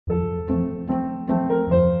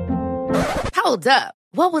Hold up.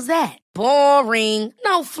 What was that? Boring.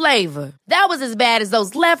 No flavor. That was as bad as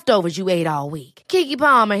those leftovers you ate all week. Keke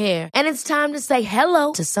Palmer here, and it's time to say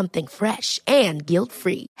hello to something fresh and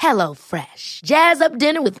guilt-free. Hello Fresh. Jazz up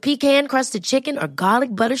dinner with pecan-crusted chicken or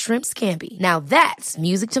garlic butter shrimp scampi. Now that's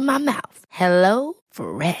music to my mouth. Hello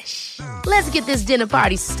Fresh. Let's get this dinner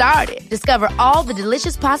party started. Discover all the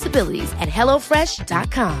delicious possibilities at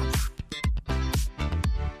hellofresh.com.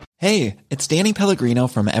 Hey, it's Danny Pellegrino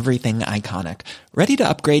from Everything Iconic. Ready to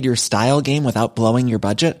upgrade your style game without blowing your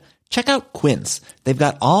budget? Check out Quince. They've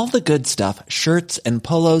got all the good stuff, shirts and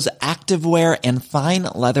polos, activewear, and fine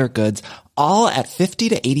leather goods, all at 50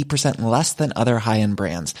 to 80% less than other high-end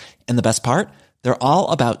brands. And the best part? They're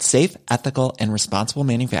all about safe, ethical, and responsible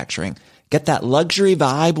manufacturing. Get that luxury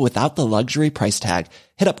vibe without the luxury price tag.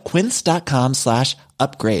 Hit up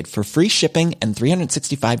quince.com/upgrade for free shipping and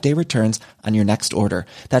 365-day returns on your next order.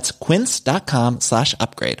 That's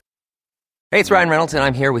quince.com/upgrade. Hey, it's Ryan Reynolds, and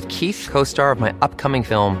I'm here with Keith, co-star of my upcoming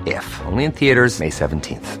film, If, only in theaters May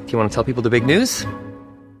 17th. Do you want to tell people the big news?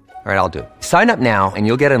 All right, I'll do it. Sign up now and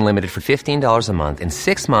you'll get unlimited for $15 a month and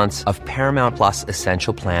 6 months of Paramount Plus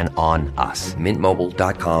Essential Plan on us.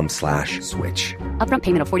 MintMobile.com/switch. Upfront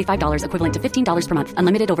payment of $45 equivalent to $15 per month.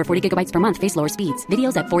 Unlimited over 40 gigabytes per month. Face lower speeds.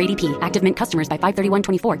 Videos at 480p. Active Mint customers by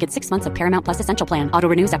 531.24 get 6 months of Paramount Plus Essential Plan. Auto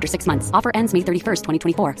renews after 6 months. Offer ends May 31st,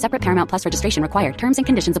 2024. Separate Paramount Plus registration required. Terms and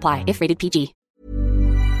conditions apply if rated PG.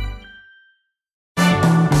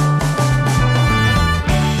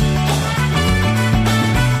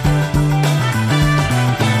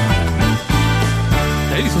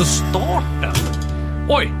 Det är liksom starten.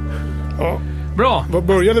 Oj! Ja. Bra. Vad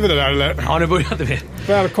började vi det där eller? Ja, nu började vi.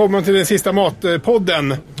 Välkommen till den sista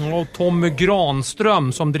matpodden. Och Tommy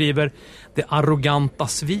Granström som driver Det arroganta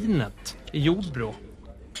svinet i Jordbro.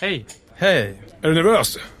 Hej. Hej. Är du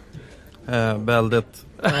nervös? Väldigt.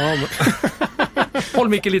 Ja, Håll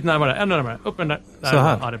Micke lite närmare. Ännu närmare. Upp den där. Så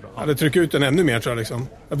här. Ja, det är bra. Ja, det trycker ut den ännu mer tror jag liksom.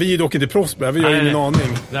 Vi är dock inte proffs, vi har ingen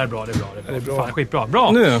aning. Det är bra, det är bra. Det är bra. Fan, skitbra.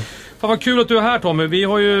 Bra. Nu. Fan, vad kul att du är här, Tommy. Vi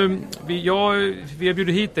har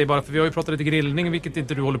bjudit hit dig bara för vi har ju pratat lite grillning, vilket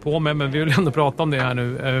inte du håller på med, men vi vill ändå prata om det här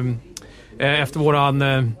nu efter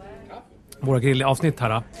våra grillavsnitt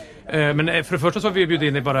här. Men för det första så har vi bjudit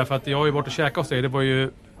in dig bara för att jag har ju varit och käkat hos dig. Det var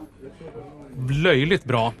ju löjligt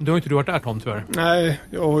bra. Du har inte varit där, Tom, tyvärr. Nej,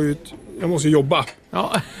 jag måste ju jobba.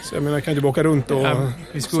 Ja. Så jag menar, jag kan inte åka runt och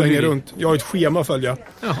svänga runt. Jag har ett schema att följa.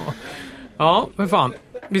 Ja, för fan.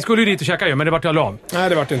 Vi skulle ju dit och käka ju, men det vart ju aldrig av. Nej,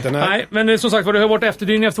 det vart inte. Nej, men som sagt, det har varit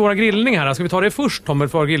efterdyning efter våra grillning här. Ska vi ta det först, Tommy,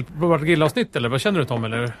 för vårt grillavsnitt, eller? Vad känner du, Tom,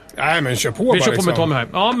 eller? Nej, men kör på. Vi kör på liksom. med Tommy här.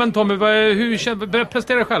 Ja, men Tommy,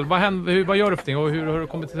 prestera dig själv. Vad gör du för ting och hur har du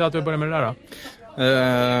kommit till att du börjar med det där då?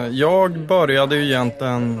 Jag började ju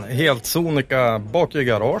egentligen helt sonika bak i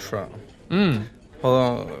garaget.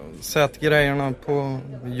 Har sett grejerna på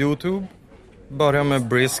YouTube. Började med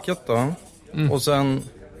brisket då. Och sen,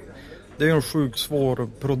 det är ju en sjukt svår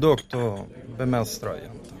produkt att bemästra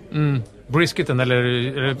egentligen. Brisketen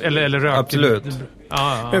eller rök? Absolut.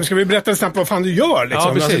 Ja. Men ska vi berätta snabbt vad fan du gör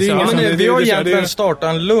liksom? Ja, precis. Alltså, Vi har egentligen startat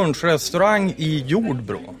en lunchrestaurang i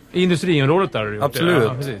Jordbro. I industriområdet där har du gjort. Absolut.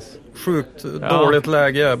 Ja, precis. Sjukt dåligt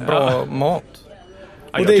läge, bra mat.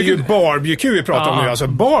 och det är ju barbecue vi pratar om nu, alltså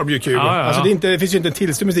barbecue. Alltså det finns ju inte en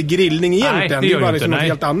tillstymmelse till grillning egentligen. Det är bara liksom något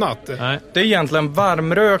helt annat. Nej. Det är egentligen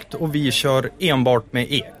varmrökt och vi kör enbart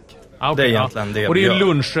med ek. Okay, det är egentligen det. Och det är en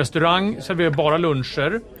lunchrestaurang, serverar bara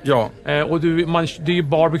luncher. Ja. Och det är ju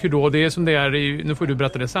barbecue då, och det är som det är nu får du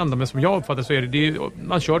berätta det sen då, men som jag uppfattar så är det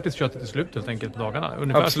man kör till köttet till slut helt enkelt på dagarna.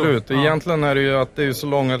 Absolut, så. Egentligen är det ju att det är så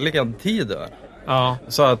långa ledtider. Ja.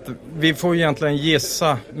 Så att vi får egentligen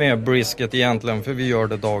gissa med brisket egentligen, för vi gör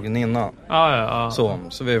det dagen innan.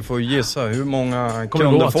 Så vi får gissa hur många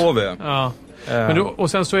kunder får vi. Ja. Men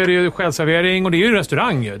och sen så är det ju självservering och det är ju en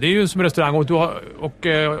restaurang. Det är ju som en restaurang och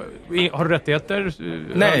har du rättigheter?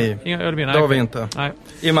 Nej, det har vi inte. Nej.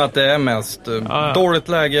 I och med att det är mest dåligt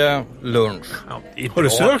läge, lunch. Har du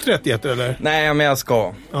sökt rättigheter eller? Nej, men jag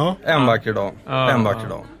ska. En vacker dag. En vacker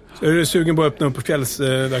dag. Så är du sugen på att öppna upp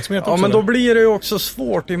kvällsverksamhet också? Ja, men då blir det ju också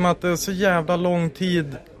svårt i och med att det är så jävla lång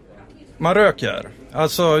tid man röker.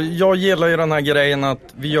 Alltså, jag gillar ju den här grejen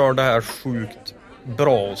att vi gör det här sjukt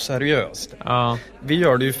bra och seriöst. Vi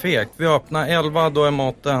gör det ju fegt. Vi öppnar 11, då är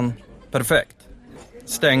maten perfekt.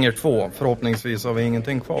 Stänger 2, förhoppningsvis har vi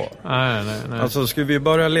ingenting kvar. Nej. Alltså, skulle vi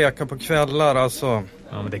börja leka på kvällar, alltså...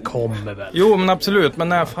 Ja, men det kommer väl. Jo, men absolut. Men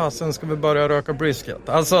när fasen ska vi börja röka brisket?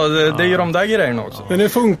 Alltså, det är ju de där grejerna också. Men hur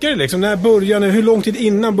funkar det liksom? Hur lång tid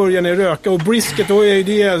innan börjar ni röka? Och brisket, då är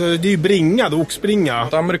det är ju bringad, oxbringa.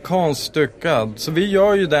 Amerikansk styckad. Så vi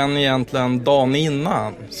gör ju den egentligen dagen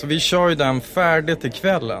innan. Så vi kör ju den färdigt till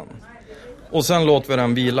kvällen. Och sen låter vi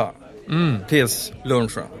den vila tills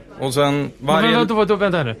lunchen. Och sen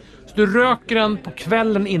vänta nu. Så du röker den på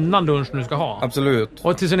kvällen innan lunchen du ska ha? Absolut.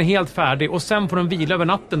 Och tills den är helt färdig. Och sen får den vila över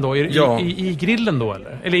natten då? I grillen då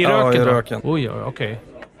eller? Eller i röken? Ja, i då? röken. Oj, okej.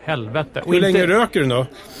 Helvete. Hur länge röker du då?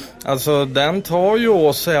 Alltså den tar ju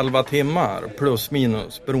oss 11 timmar plus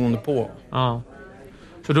minus beroende på. Ja.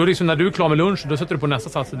 Så då liksom när du är klar med lunch, då sätter du på nästa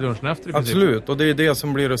sats till lunchen efter? Absolut, och det är det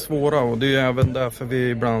som blir det svåra. Och det är även därför vi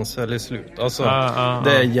ibland säljer slut. Alltså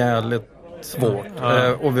det är jävligt svårt.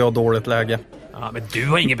 Och vi har dåligt läge. Ja, men du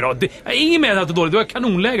har inget bra... Ingen menar att du är dåligt, du har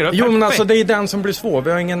kanonläge. Jo, men alltså det är den som blir svår.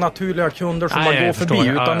 Vi har inga naturliga kunder som bara går förbi.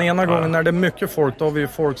 Utan ena gången när det är mycket folk, då har vi ju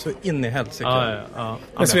folk så in i helsike.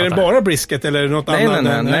 Men så är det bara brisket eller något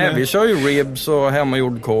annat? Nej, vi kör ju ribs och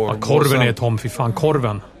hemmagjord korv. Korven är tom, fy fan,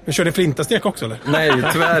 korven. Vi kör det flintastek också eller? Nej,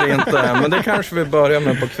 tyvärr inte. Men det kanske vi börjar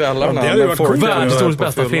med på kvällarna. Det hade varit världens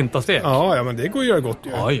bästa flintastek. Ja, men det går ju att göra gott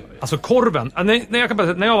ju. Oj. Alltså korven,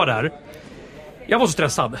 när jag var där, jag var så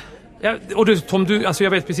stressad. Och du, Tom, alltså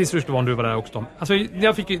jag vet precis hur det skulle vara om du var där också, Tom. Alltså,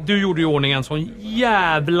 du gjorde ju ordning en sån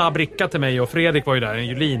jävla bricka till mig, och Fredrik var ju där, en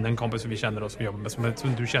Julin, en kompis som vi känner oss som jobbar med,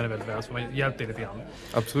 som du känner väldigt väl, som har hjälpt dig lite grann.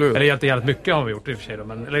 Absolut. Eller hjälpt dig jävligt mycket har vi gjort i och för sig då,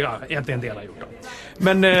 men, eller ja, egentligen en del har gjort då.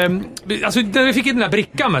 Men alltså, när vi fick in den här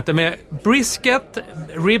brickan med brisket,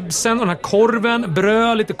 ribsen och den här korven,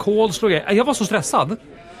 bröd, lite kolslå. Jag var så stressad.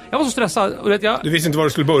 Du visste inte var du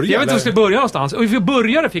skulle börja? Jag vet inte var jag skulle börja någonstans. Och vi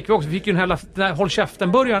började fick vi ju den här håll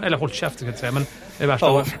käften-början. Eller håll käften ska jag inte säga, men det är värsta.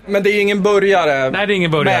 Ja, men det är ingen börjare. Nej, det är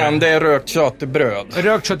ingen börjare. Men det är rökt kött i bröd.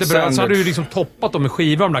 Rökt kött i bröd, så hade du liksom toppat dem med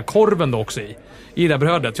skivor, den där korven då också i det där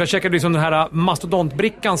brödet. Så jag käkade liksom den här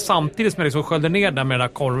mastodontbrickan samtidigt som jag liksom sköljde ner den med den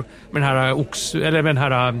här korv, med den här eller med den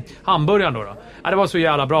här hamburgaren då. Ja, det var så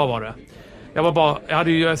jävla bra var det. Jag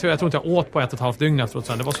tror inte jag åt på 1,5 dygn efteråt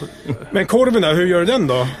sen. Det var så... Men korven där, hur gör du den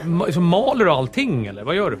då? Så maler du allting eller?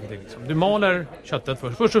 Vad gör du för ting? Liksom? Du maler köttet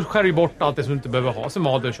först. Först så skär du bort allt det som du inte behöver ha. Så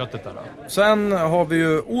maler du köttet där då. Sen har vi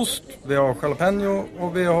ju ost, vi har jalapeno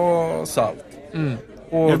och vi har salt.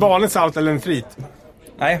 Och... Är det vanligt salt eller en frit?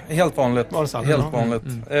 Nej, helt vanligt. Salt, helt vanligt.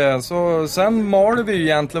 Så sen maler vi ju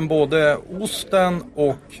egentligen både osten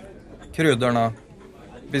och kryddorna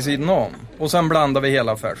vid sidan om. Och sen blandar vi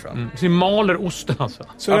hela färsen. Så vi maler osten alltså?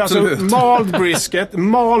 Så det är alltså mald brisket,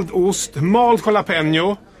 mald ost, mald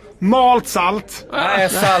jalapeno, malt salt. Nej,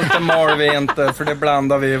 salten maler vi inte, för det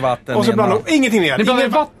blandar vi i vatten. Och så blandar vi ingenting mer. Ni blandar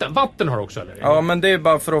vatten? Vatten har du också eller? Ja, men det är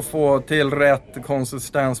bara för att få till rätt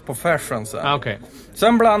konsistens på färsen sen. Okay.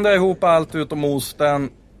 Sen blandar jag ihop allt utom osten.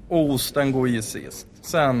 Och osten går i sist.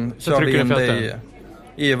 Sen så kör vi in det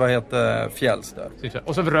i vad heter fjälls där.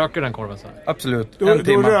 Och så röker den korven sen? Absolut, Då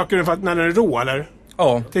röker den för att när den är rå, eller?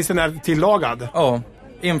 Ja. Tills den är tillagad? Ja,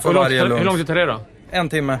 inför varje lunch. Hur långt tar det då?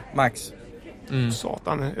 1 timme, max.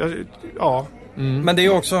 Satan, ja. Men det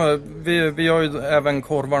är också, vi gör ju även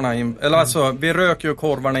korvarna alltså, vi röker ju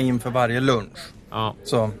korvarna inför varje lunch. Ja.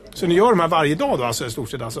 Så ni gör de här varje dag då, alltså i stort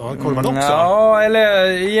sett, alltså, korvarna också? Ja,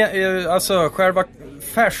 eller alltså själva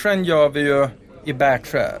färsen gör vi ju i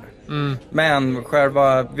batcher. Men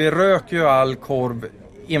vi röker ju all korv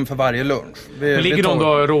inför varje lunch. Men ligger de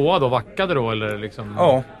då råa då, vackade då eller liksom?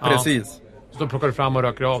 Ja, precis. Så då plockar du fram och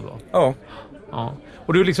röker av då? Ja.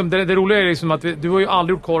 Och du liksom, det roliga är liksom att du har ju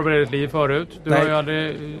aldrig gjort korv i ditt liv förut. Du har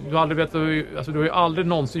ju aldrig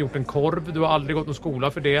någonsin gjort en korv. Du har aldrig gått någon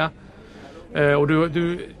skola för det. Och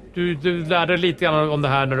du lärde dig lite grann om det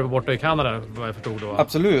här när du var borta i Kanada, vad jag förstod då.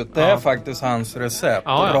 Absolut, det är faktiskt hans recept,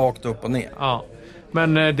 rakt upp och ner. Ja.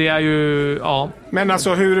 Men det är ju, Men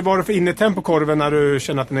alltså, hur var det för innetempo på korven när du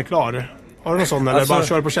känner att den är klar? Har du någon sån eller bara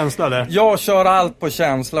kör på känsla eller? Jag kör allt på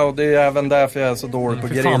känsla och det är även därför jag är så dålig på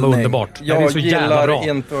grillning. Fan, underbart. Jag gillar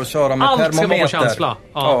inte att köra med allt termometer. Allt ska vara på känsla.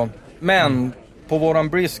 Ja. Men på våran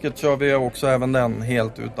brisket kör vi också även den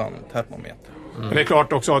helt utan termometer. Men det är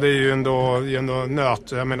klart också, det är ju ändå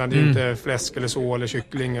nöt. Jag menar, det är ju inte fläsk eller så, eller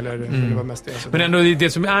kyckling eller vad mest det är. Men ändå det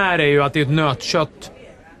som är ju att det är ett nötkött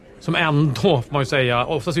som ändå, får man ju säga,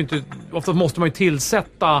 oftast måste man ju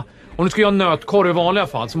tillsätta, om du ska göra nötkorv i vanliga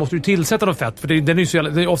fall så måste du tillsätta något fett, för den är ju så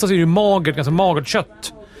jävla, oftast är det ju ganska magert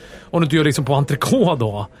kött. Om du inte gör liksom på entrecote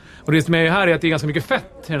då. Och det som är här är att det är ganska mycket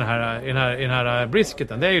fett i den här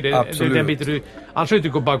brisketen. Det är ju det, den biten du, annars har du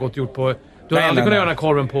inte bara gått gjort på. Du har aldrig kunnat göra den här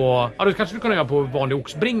korven på... Ja, du kanske skulle kunna göra på vanlig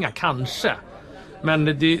oxbringa, kanske. Men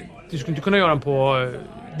du skulle inte kunna göra den på...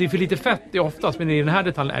 Det är för lite fett är oftast, men i den här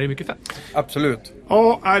detaljen är det mycket fett. Absolut.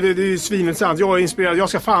 Ja, det är ju svinintressant. Jag är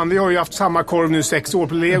inspirerad. Vi har ju haft samma korv nu 6 år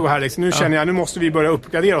på Lego här. Liksom. Nu känner jag, nu måste vi börja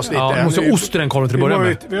uppgradera oss lite. Ja, du måste osta den korven till att börja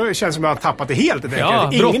med. Det känns som att jag har tappat det helt.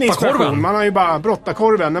 Ingen inspiration. Man har ju bara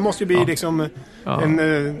brottakorven. Den måste ju bli liksom...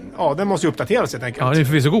 den måste ju uppdateras helt enkelt. Ja, den är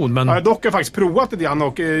förvisso god, men... Ja, jag dock har faktiskt provat det igen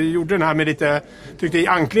och gjorde den här med lite... Tyckte i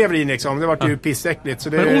anklever i liksom. Det var ju pissäckligt. Så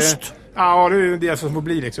det, men ost? Ja, det är det som får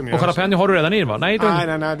bli liksom. Och jalapeno har du redan i, va? Nej, det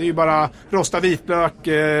är ju bara rostad vitlök,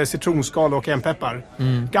 citronskal och enpeppar.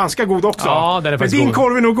 Ganska god också. Ja, den är faktiskt men din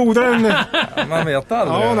korv är nog godare än... Man vet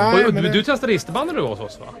aldrig. Ja, du testade isterbanden du var hos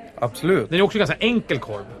oss, va? Absolut. Den är också ganska enkel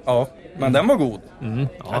korv. Ja, men den var god.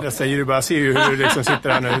 Det säger du bara. Ser ju hur du liksom sitter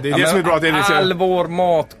här nu. Det är det som är bra. All vår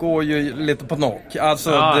mat går ju lite på knock. Alltså,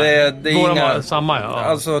 det är inga... Samma,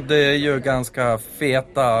 Alltså, det är ju ganska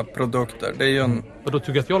feta produkter. Det är ju en... Och då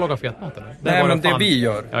tycker jag att jag lagar fet mat, eller? Nej, men det vi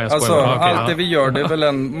gör. Allt det vi gör, det är väl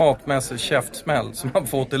en matmässig käftsmäll som man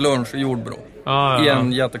får till lunch i Jordbro. I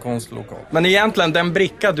en jättekonstig lokal. Men egentligen, den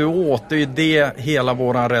bricka du åt, det är ju det hela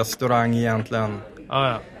våran restaurang egentligen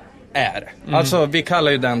är. Alltså, vi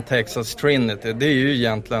kallar ju den Texas Trinity. Det är ju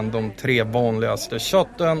egentligen de 3 vanligaste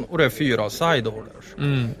kötten och det är 4 side orders.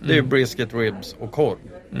 Det är ju brisket, ribs och korv.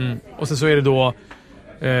 Och sen så är det då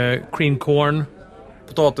cream corn,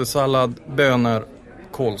 potatissallad, bönor,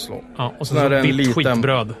 kolslå. Ja, och sen så är vitt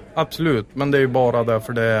skitbröd. Absolut, men det är ju bara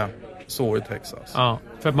därför det är så i Texas. Ja,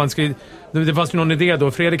 för att man ska... Det fanns ju någon idé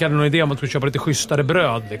då. Fredrik hade någon idé om att man skulle köpa lite schysstare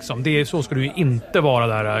bröd. Liksom. Så skulle det ju inte vara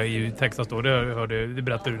där i Texas då. Det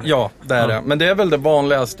berättade du. Ja, det är det. Men det är väl det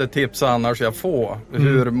vanligaste tips annars jag får.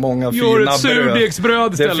 Hur många fina bröd. Gör ett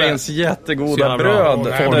surdegsbröd istället. Det finns jättegoda bröd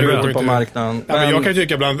där ute på marknaden. Ja, men jag kan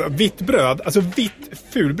tycka ibland vitt bröd, alltså vitt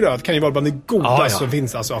fulbröd kan ju vara bland det godaste som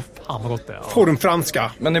finns. Alltså. Fan vad gott det är.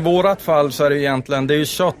 Formfranska. Men i vårat fall så är det egentligen, det är ju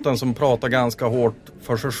kötten som pratar ganska hårt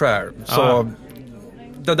för sig själv. Så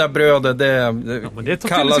det där brödet, det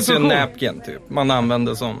kallas ju napkin typ. Man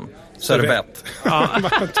använder som servett.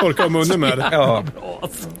 Man torkar munnen med det. Ja.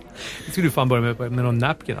 Det ska du fan börja med någon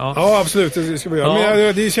napkin. Ja, absolut. Det ska vi göra.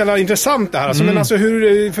 Men det är så jävla intressant det här. Alltså, men alltså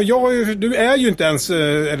du är ju inte ens,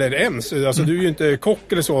 alltså du är ju inte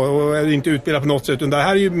kock eller så och är inte utbildad på något sätt. Utan det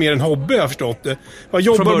här är ju mer en hobby, jag har förstått. Vad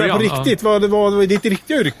jobbar du med på riktigt? Vad är ditt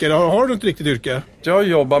riktiga yrke? Har du ett riktigt yrke? Jag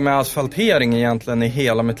jobbar med asfaltering egentligen i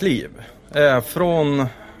hela mitt liv. Från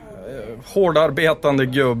hårdarbetande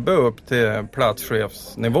gubbe upp till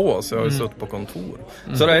platschefsnivå, så jag har ju suttit på kontor.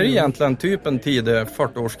 Så det är egentligen typ en tidig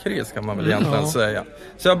 40-årskris kan man väl egentligen säga.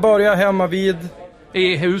 Så jag började hemma vid...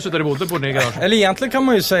 I huset där du bodde på den garaget? Eller egentligen kan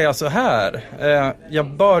man ju säga så här.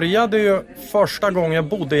 Jag började ju första gången jag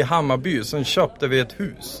bodde i Hammarby, sen köpte vi ett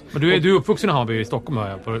hus. Men du är uppvuxen i Hammarby i Stockholm,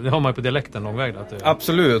 det har man ju på dialekten lång väg.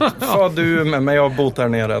 Absolut. Född du med mig, jag har bott här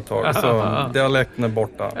nere ett tag, så dialekten är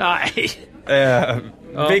borta. Nej.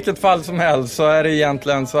 Vilket fall som helst så är det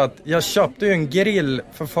egentligen så att jag köpte ju en grill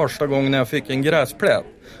för första gången när jag fick en gräsplätt.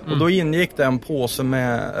 Och då ingick det en påse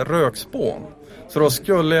med rökspån. Så då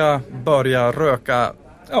skulle jag börja röka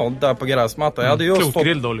där på gräsmattan. Jag hade just fått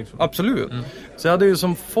grill då liksom. Absolut. Så jag hade ju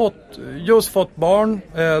just fått barn.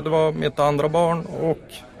 Det var mitt andra barn och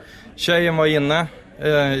tjejen var inne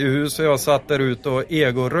i huset. Jag satt där ute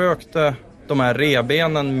och rökte de här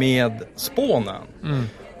rebenen med spånen.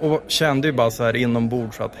 Och kände ju bara så här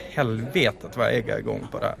inombords att helvetet var ägga igång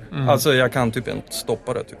på det här. Alltså jag kan typ inte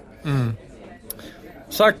stoppa det typ.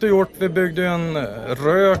 Sagt och gjort, vi byggde en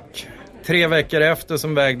rök 3 veckor efter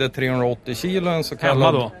som vägde 380 kilo. En så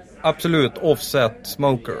kallad då? Absolut offset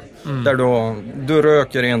smoker. Där du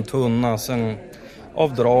röker i en tunna, sen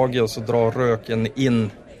av draget så drar röken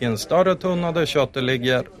in i en större tunna där köttet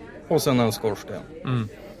ligger och sen en skorsten.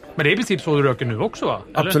 Men det är i princip så du röker nu också, va?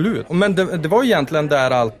 Eller? Absolut. Men det var egentligen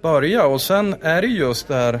där allt började. Och sen är det just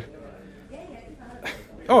där...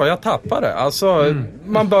 Ja, jag tappade. Alltså,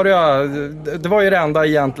 man började... Det var ju det enda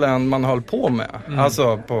egentligen man höll på med.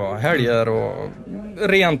 Alltså på helger och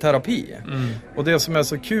ren terapi. Och det som är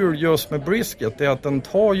så kul just med brisket är att den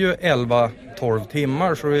tar ju 11-12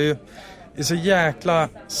 timmar. Så det är ju så jäkla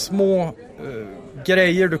små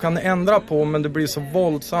grejer du kan ändra på. Men det blir så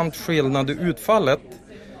våldsamt skillnad i utfallet.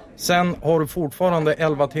 Sen har du fortfarande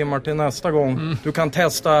 11 timmar till nästa gång. Du kan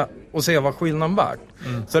testa och se vad skillnaden vart.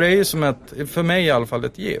 Så det är ju som för mig i alla fall,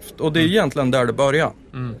 ett gift. Och det är egentligen där det börjar.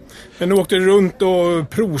 Men du åkte runt och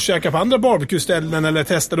provkäkade på andra barbecue-ställen eller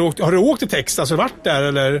testade? Har du åkt till Texas och varit där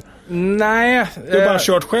eller? Nej. Du har bara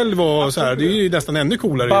kört själv och så här. Det är ju nästan ännu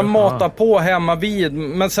coolare. Bara mata på hemma vid.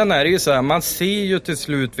 Men sen är det ju så här, man ser ju till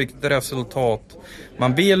slut vilket resultat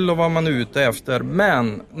man vill och vad man är ute efter.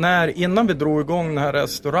 Men innan vi drog igång den här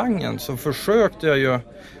restaurangen så försökte jag ju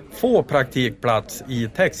få praktikplats i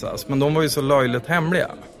Texas. Men de var ju så löjligt hemliga.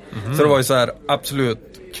 Så det var ju så här,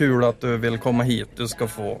 absolut kul att du vill komma hit. Du ska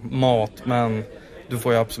få mat, men du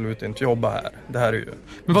får ju absolut inte jobba här. Det här är ju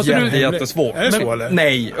jättesvårt. Är det så eller?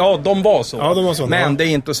 Nej, de var så. Ja, de var så. Men det är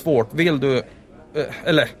inte svårt.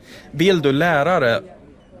 Vill du lära det,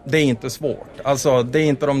 det är inte svårt. Alltså, det är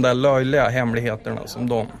inte de där löjliga hemligheterna som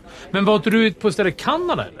de. Men var inte du på stället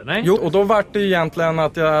Kanada eller? Nej? Jo, och då var det egentligen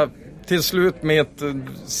att jag till slut med ett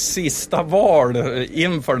sista val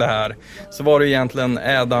inför det här, så var det egentligen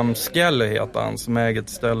Adam Skelly heter han, som äger ett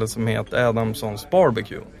ställe som heter Adamsons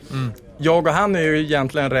Barbecue. Jag och han är ju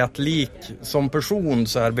egentligen rätt lik som person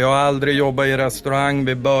så här. Vi har aldrig jobbat i restaurang,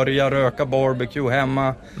 vi börjar röka barbecue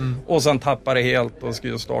hemma och sen tappar det helt och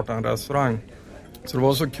skulle starta en restaurang. Så det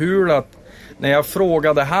var så kul att när jag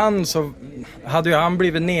frågade han så hade ju han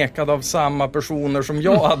blivit nekad av samma personer som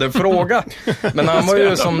jag hade frågat. Men han var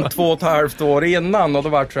ju som 2,5 år innan och då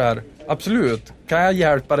var det så här, absolut, kan jag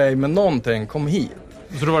hjälpa dig med någonting, kom hit.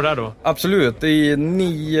 Så du var där då? Absolut, i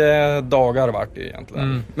 9 dagar var det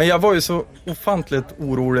egentligen. Men jag var ju så ofantligt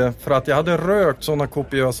orolig för att jag hade rökt sådana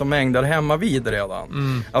kopiösa mängder hemma vid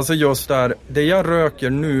redan. Alltså just där, det jag röker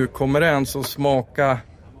nu kommer ens att smaka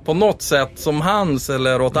på något sätt som hans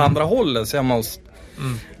eller åt andra hållet, så jag måste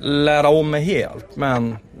lära om mig helt.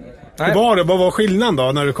 Men nej. Vad var skillnaden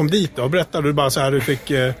då när du kom dit då? Berättade du bara så här du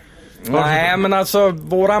fick... Nej, men alltså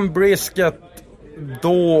våran brisket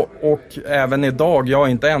då och även idag, jag har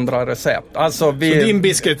inte ändrat recept. Alltså så din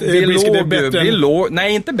brisket är bättre?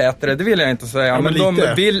 Nej, inte bättre, det vill jag inte säga. Ja, men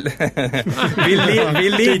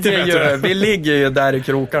vi ligger ju där i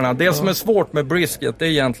krokarna. Det som är svårt med brisket, det är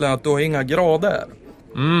egentligen att du har inga grader.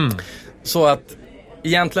 Så att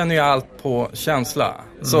egentligen är allt på känsla.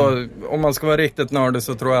 Så om man ska vara riktigt nördig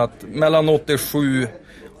så tror jag att mellan 87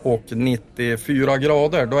 och 94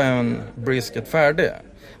 grader, då är en brisket färdig.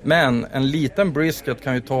 Men en liten brisket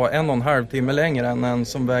kan ju ta 1,5 timme längre än en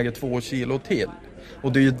som väger 2 kilo till.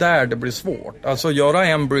 Och det är ju där det blir svårt. Alltså göra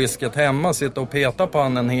en brisket hemma, sitta och peta på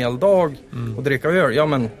en hel dag och dricka öl. Ja,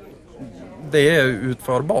 men det är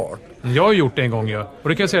utförbart. Jag har gjort det en gång ju. Och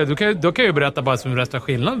det kan jag säga, då kan jag ju berätta bara som resten av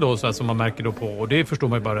skillnaden då, så här, som man märker då på. Och det förstår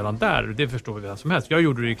man ju bara redan där. Det förstår vi vem som helst. Jag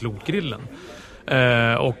gjorde det i klotgrillen.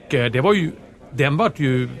 Det var ju, den var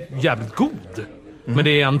ju jävligt god. Men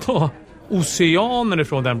det är ändå oceaner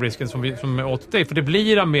ifrån den brisken som är åt dig. För det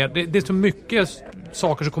blir mer, det är så mycket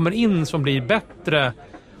saker som kommer in som blir bättre.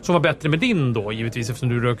 Som var bättre med din då, givetvis, eftersom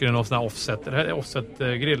du röker en sån här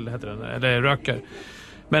offset-grill heter den, eller röker.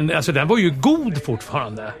 Men alltså den var ju god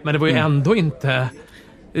fortfarande. Men det var ju ändå inte...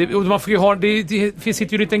 Man får ju ha, det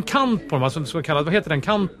sitter ju lite en kant på dem, alltså, så kallad, vad heter den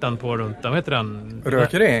kanten på runt den? Vad heter den?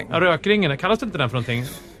 Rökring. Ja, rökringen. Kallas det inte den för någonting?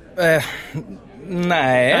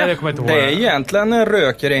 Nej, det är egentligen en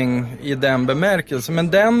rökring i den bemärkelsen. Men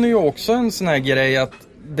den är ju också en sån här grej att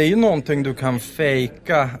det är ju någonting du kan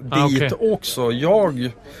fejka dit också.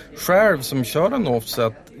 Jag själv som kör en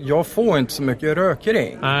offset, jag får inte så mycket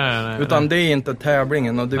rökring. Utan det är inte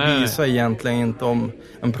tävlingen och det visar egentligen inte om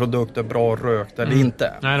en produkt är bra rökt eller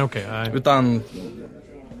inte. Utan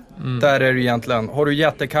där är det egentligen, har du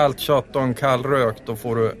jättekallt kött och en kall rök, då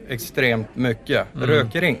får du extremt mycket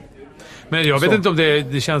rökring. Men jag vet inte om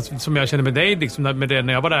det känns som jag känner med dig liksom, med det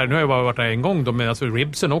när jag var där. Nu har jag bara varit där en gång då, men alltså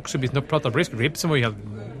ribsen också, vi pratar brisket, ribsen var ju helt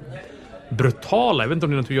brutala. Jag vet inte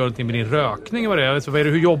om du gör någonting med din rökning. Alltså,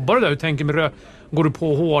 hur jobbar du där? Hur tänker med går du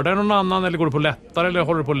på hårdare än någon annan eller går du på lättare eller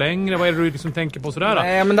håller du på längre? Vad är det du liksom tänker på sådär?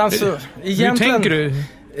 Nej, men alltså hur tänker du?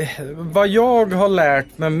 Vad jag har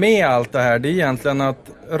lärt mig med allt det här, det är egentligen att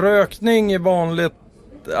rökning är vanligt.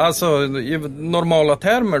 Alltså i normala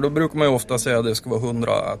termer då brukar man ju ofta säga att det ska vara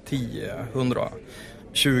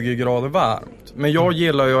 110-120 grader varmt. Men jag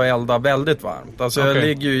gillar ju att elda väldigt varmt. Alltså jag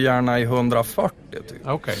ligger ju gärna i 140 typ.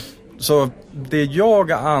 Så det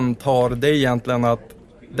jag antar, det är egentligen att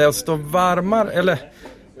desto varmare, eller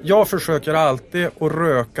jag försöker alltid att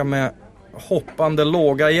röka med hoppande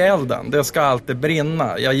låga i elden. Det ska alltid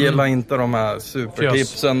brinna. Jag gillar inte de här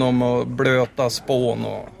supertipsen om att blöta spån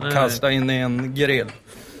och kasta in i en grill.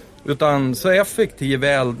 Utan så effektiv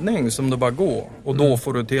eldning som det bara går. Och då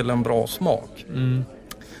får du till en bra smak.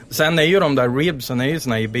 Sen är ju de där ribsen är ju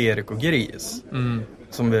såna iberico gris.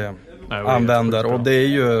 Som vi använder. Och det är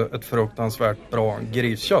ju ett fruktansvärt bra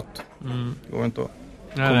griskött. Det går inte att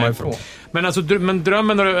komma ifrån. Men alltså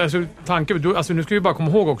drömmen, alltså tanken, alltså nu ska vi bara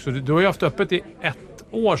komma ihåg också. Du har ju haft öppet i 1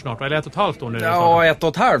 år snart, eller 1,5 år nu. Ja,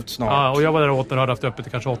 1,5 snart. Ja, och jag var där och hade haft öppet i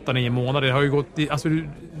kanske 8-9 månader. Det har ju gått, alltså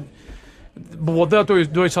både att du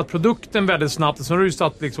har ju satt produkten väldigt snabbt, och så har du ju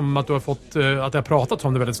satt liksom att du har fått, att jag har pratat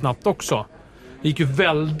om det väldigt snabbt också. Det gick ju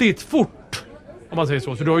väldigt fort, om man säger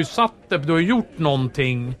så. Så du har ju satt det, du har gjort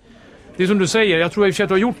någonting det är som du säger, jag tror i och för sig att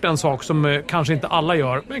du har gjort en sak som kanske inte alla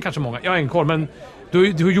gör, men kanske många. Jag har en koll, men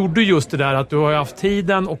du gjorde just det där att du har haft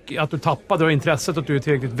tiden och att du tappade intresset, att du är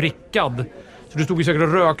tillräckligt vrickad. Så du stod ju säkert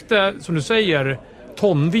och rökte, som du säger,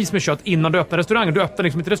 tonvis med kött innan du öppnade restaurangen. Du öppnade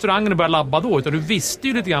liksom inte restaurangen och började labba då, utan du visste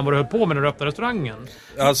ju lite grann vad du höll på med när du öppnade restaurangen.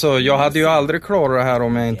 Alltså, jag hade ju aldrig klarat det här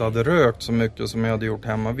om jag inte hade rökt så mycket som jag hade gjort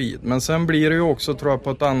hemma vid. Men sen blir det ju också, tror jag,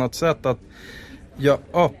 på ett annat sätt att jag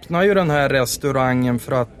öppnar ju den här restaurangen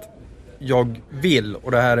för att jag vill,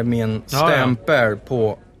 och det här är min stämpel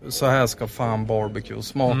på så här ska fan barbecue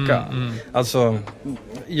smaka. Alltså,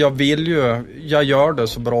 jag vill ju, jag gör det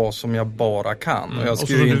så bra som jag bara kan. Och jag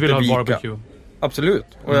skulle och så inte du vill vika. ha barbecue. Absolut.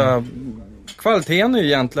 Och kvaliteten är ju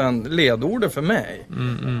egentligen ledordet för mig.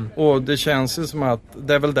 Och det känns ju som att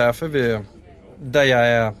det är väl därför där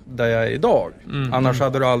jag är idag. Annars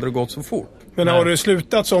hade det aldrig gått så fort. Men har du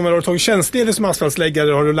slutat som, har du tagit tjänstledigt som asfaltsläggare,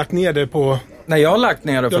 eller har du lagt ner det på... Nej, jag har lagt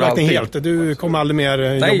ner det för alltid. Du har lagt ner helt, du kommer aldrig mer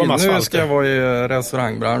jobba med asfalt. Nej, nu ska jag vara i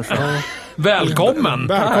restaurangbranschen. Välkommen!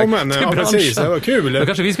 Välkommen, ja precis, det var kul. Då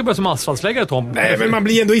kanske vi ska börja som asfaltsläggare, Tom. Nej, men man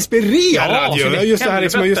blir ändå inspirerad ju. Just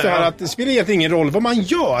det här att det spelar egentligen ingen roll vad man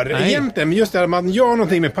gör egentligen, men just det här att man gör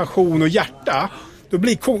någonting med passion och hjärta. Då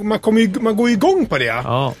blir man går igång på det.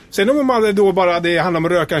 Ja. Sen om man då bara det handlar om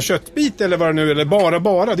att röka en köttbit eller vad det nu, eller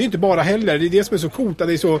bara. Det är inte bara heller. Det är det som är så coolt, att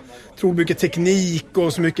det är så mycket teknik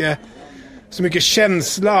och så mycket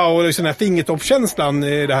känsla och sån här fingertoppskänslan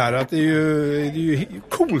i det här. Att det är ju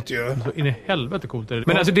coolt ju. Så in i helvete coolt är det.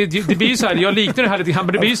 Men alltså det blir ju så här, jag liknar det här lite grann,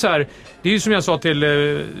 men det blir ju så här, det är ju som jag sa till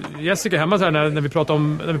Jessica hemma så här, när vi pratade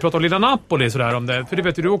om Lilla Napoli så där, om det, för det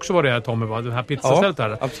vet ju du också vad det är, Tommy, va, det här pizzastället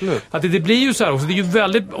här. Absolut. Att det blir ju så här också, det är ju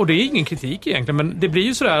väldigt, och det är ingen kritik egentligen, men det blir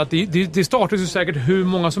ju så där att det startar ju säkert hur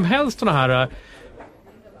många som helst såna här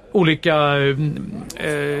olika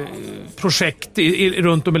projekt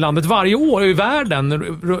runt om i landet varje år, i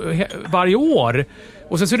världen varje år.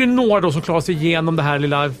 Och sen så är det några då som klarar sig igenom det här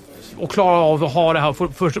lilla och klarar av att ha det här.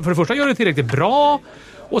 För det första gör det tillräckligt bra,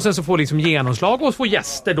 och sen så får liksom genomslag och får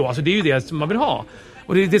gäster då. Alltså det är ju det som man vill ha.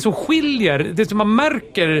 Och det är det som skiljer, det som man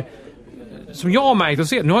märker, som jag har märkt och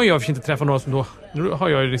ser. Nu har jag inte träffat några som då, nu har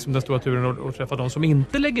jag liksom den stora turen att träffa de som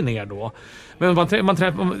inte lägger ner då. Men man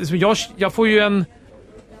träffar,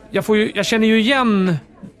 jag känner ju igen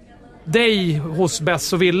dig hos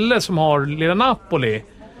Bess och Ville som har Lilla Napoli,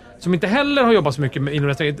 som inte heller har jobbat så mycket med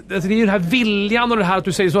restaurang. Alltså det är ju den här viljan och det här att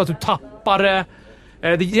du säger så att du tappar det.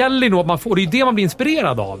 Det gäller nog att man får, det är ju det man blir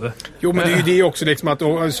inspirerad av. Jo, men det är ju det också liksom,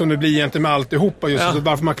 att, som det blir egentligen med alltihopa just, alltså,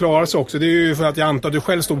 varför man klarar sig också. Det är ju för att jag antar att du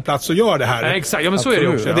själv står på plats och gör det här. Exakt, ja men så är det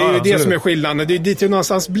också. Det är ju det som är skillnaden. Det är dit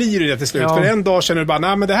någonstans blir det till slut. För en dag känner du bara,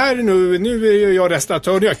 nej men det här är nu är jag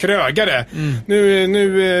restauratör, nu är jag krögare.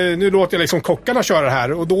 Nu låter jag liksom kockarna köra det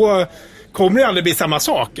här, och då kommer det aldrig bli samma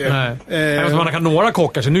sak. Nej. Man kan några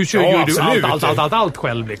kockar, så nu kör ju du allt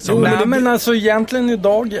själv liksom. Jo, men alltså egentligen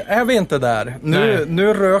idag är vi inte där.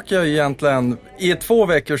 Nu röker jag egentligen, i 2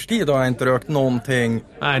 veckors tid har jag inte rökt någonting.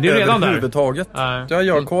 Nej, det är redan överhuvudtaget. Jag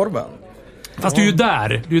gör korven. Fast du är ju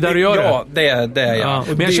där. Du är där och gör det. Ja, det är jag. Ja,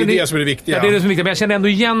 men det är det som är det viktiga. Ja, det är det som är viktigt. Men jag känner ändå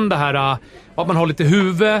igen det här att man har lite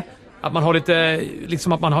huvud. Att man har lite,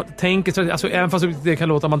 liksom att man tänker, alltså även fast det kan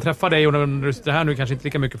låta att man träffar dig och när du sitter här nu kanske inte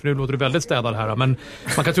lika mycket, för nu låter du väldigt städad här, men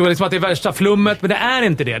man kan tro liksom att det är värsta flummet, men det är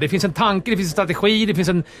inte det. Det finns en tanke, det finns en strategi, det finns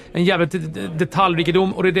en jävligt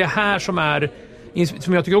detaljrikedom, och det är det här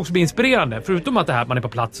som jag tycker också blir inspirerande, förutom att det här man är på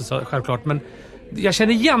plats så självklart, men jag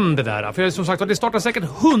känner igen det där, för som sagt, det startar säkert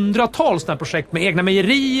hundratals sådana projekt med egna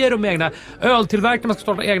mejerier och med egna öltillverkare, man ska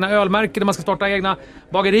starta egna ölmärken, man ska starta egna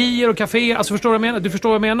bagerier och kaféer, alltså förstår du vad jag menar? Du förstår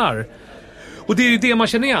vad jag menar? Och det är ju det man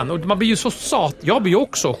känner igen, och man blir ju så jag blir ju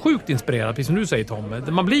också sjukt inspirerad, precis som du säger, Tom.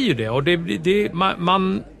 Man blir ju det, och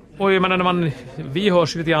och jag menar, vi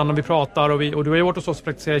hörs lite grann och vi pratar, och du har ju varit hos oss och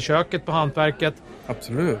praktiserat i köket på hantverket.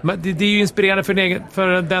 Absolut. Men det är ju inspirerande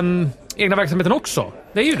för den egna verksamheten också.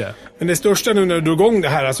 Det är ju det. Men det största nu när du drog igång det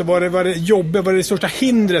här, alltså vad är det största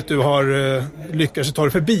hindret du har lyckats ta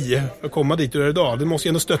dig förbi för att komma dit du är idag? Du måste ju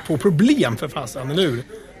ändå stött på problem för fasen, eller hur?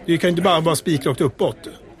 Du kan ju inte bara spika rakt uppåt.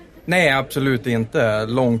 Nej, absolut inte.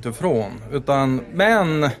 Långt ifrån.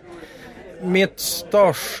 Men mitt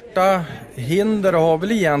största hinder har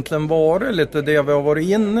väl egentligen varit lite det vi har varit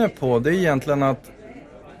inne på. Det är egentligen att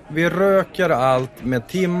vi röker allt med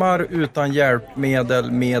timmar utan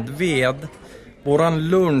hjälpmedel med ved. Våran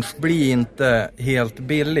lunch blir inte helt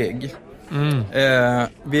billig.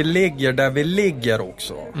 Vi ligger där vi ligger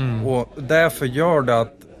också. Och därför gör det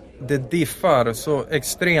att det diffar så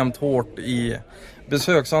extremt hårt i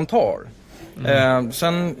besöksantal.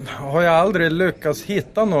 Sen har jag aldrig lyckats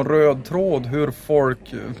hitta någon röd tråd hur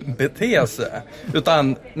folk beter sig.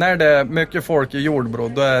 Utan när det är mycket folk i Jordbro,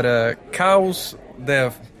 då är det kaos, det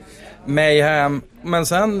är mayhem. Men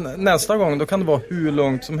sen nästa gång, då kan det vara hur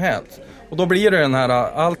lugnt som helst. Och då blir det den här,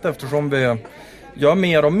 allt eftersom vi gör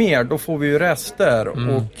mer och mer, då får vi ju rester.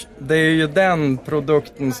 Och det är ju den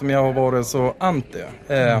produkten som jag har varit så anti.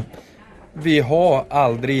 Vi har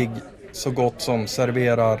aldrig så gott som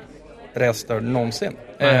serverar rester någonsin.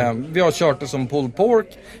 Vi har kört det som pulled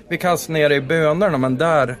pork. Vi kastar ner det i bönorna, men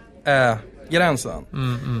där är gränsen.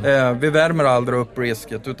 Vi värmer aldrig upp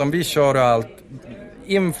brisket, utan vi kör allt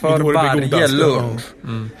inför varje lunch.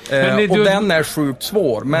 Och den är sjukt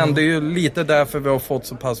svår, men det är ju lite därför vi har fått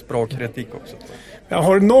så pass bra kritik också. Jag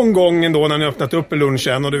har någon gång ändå när ni öppnat upp i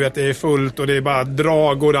lunchen och du vet det är fullt och det är bara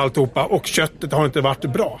dragor och alltihopa och köttet har inte varit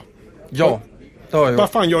bra. Ja. Vad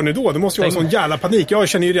fan gör ni då? Det måste ju ha sån jävla panik. Jag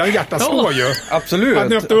känner ju redan hjärtat slår ju. Absolut. Att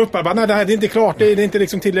ni öppnar upp och bara, nej det här är inte klart. Det är inte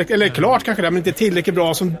liksom tillräckligt, eller klart kanske det, men inte tillräckligt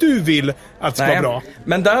bra som du vill att det ska vara bra.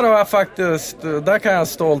 Men där har jag faktiskt, där kan jag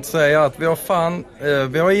stolt säga att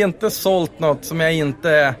vi har inte sålt något som jag inte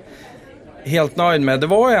är helt nöjd med. Det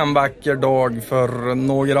var en vacker dag för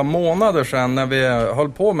några månader sedan när vi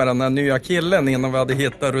höll på med den här nya killen innan vi hade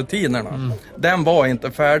hittat rutinerna. Den var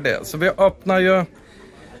inte färdig. Så vi öppnar ju.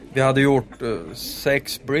 Vi hade gjort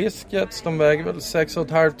 6 briskets, de väger väl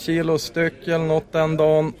 6,5 kilo styck eller något den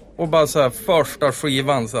dagen. Och bara så här, första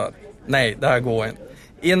skivan så här, nej det här går inte.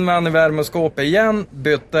 In med han i värmeskåpet igen,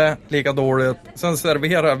 bytte, lika dåligt. Sen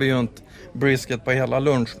serverar vi ju inte brisket på hela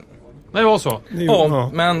lunchen. Nej, det var så.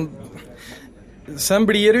 Ja, men sen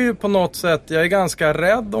blir det ju på något sätt, jag är ganska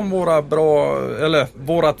rädd om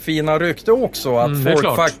vårat fina rykte också. Att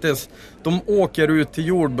folk faktiskt, de åker ut till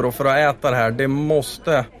Jordbro för att äta det här. Det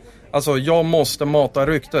måste... Alltså jag måste mata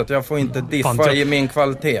ryktet. Jag får inte diffa i min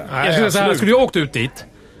kvalitet. Nej, skulle jag åkt ut dit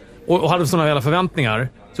och hade sådana jävla förväntningar,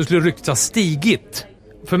 så skulle ryktet ha stigit.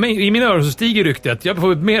 För mig, i mina öron så stiger ryktet. Jag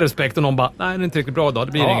får mer respekt och någon bara, nej det är inte riktigt bra idag.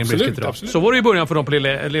 Det blir ingen brisket idag. Så var det i början för dem på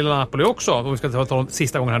lilla Napoli också. Om vi ska ta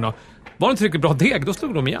sista gången här då. Var det inte riktigt bra deg, då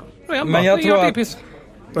slog de igen. Men jag tror att...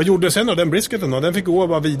 Vad gjorde sen av den brisketen då? Den fick gå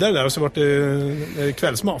bara vidare där och så var det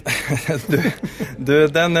kvällsmat. du,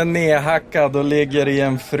 den är nedhackad och ligger i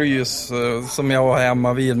en frys som jag har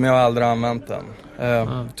hemma vid, men jag har aldrig använt den.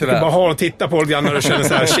 Tyvärr. Du bara har och titta på det när du känner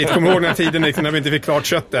så här, shit, kommer ihåg den tiden när vi inte fick klart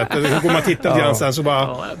köttet. Då går man titta lite grann sen så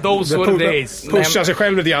bara pushar sig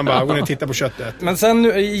själv lite grann bara, går ni titta på köttet. Men sen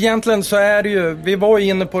egentligen så är det ju, vi var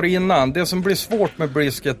inne på det innan, det som blir svårt med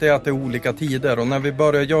brisket är att det är olika tider, och när vi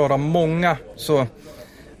börjar göra många så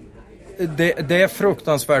det är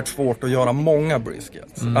fruktansvärt svårt att göra många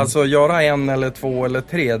briskets. Alltså göra 1 eller 2 eller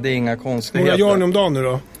 3, det är inga konstigheter. Vad gör ni om dagen nu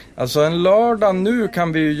då? Alltså en lördag nu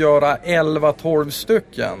kan vi ju göra 11-12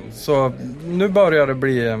 stycken. Så nu börjar det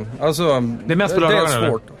bli... Alltså, det är mest på lördagen, det är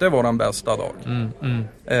svårt. Eller? Det var den bästa dag.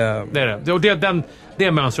 Det är det. Och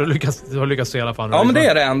det mönster du har lyckats se i alla fall. Ja, men det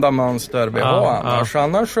är det enda mönster vi har annars.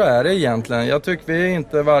 Annars så är det egentligen... Jag tycker vi är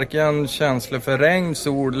inte varken känsliga för regn,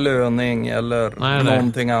 sol, löning eller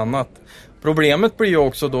någonting annat. Problemet blir ju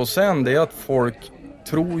också då sen, det är att folk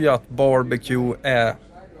tror ju att barbecue är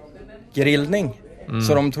grillning.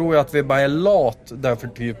 Så de tror ju att vi bara är lat därför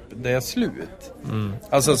typ det är slut.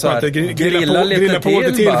 Alltså så här, grilla lite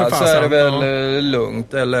till bara, så är det väl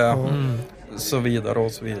lugnt eller så vidare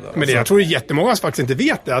och så vidare. Men det, jag tror det är jättemånga som faktiskt inte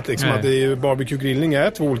vet det, att, liksom, att det är barbecue-grillning är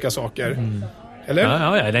 2 olika saker. Eller?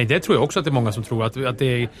 Ja, det tror jag också att det är många som tror att det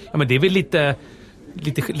är, ja men det är väl lite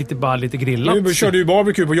grillat. Nu körde ju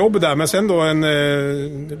barbecue på jobbet där, men sen då en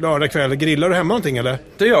lördagkväll, grillar du hemma någonting eller?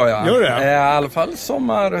 Det gör jag. Gör det? I alla fall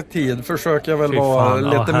sommartid försöker jag väl vara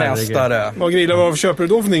lite mästare. Vad köper du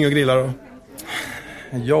då för någonting att grilla då?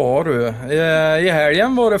 Ja du, i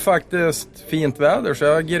helgen var det faktiskt fint väder så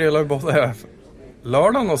jag grillade både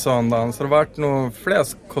lördagen och söndagen. Så det vart nog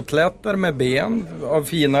fläskkotletter med ben av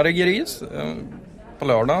finare gris. På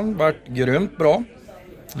lördagen vart grymt bra.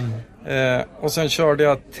 Och sen körde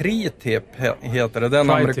jag tri-tip heter det, den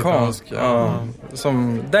amerikansk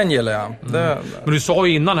som, den gillar jag. Men du sa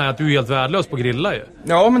ju innan här att du är helt värdelös på att grilla ju.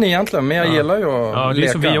 Ja men egentligen, men jag gillar ju att leka. Det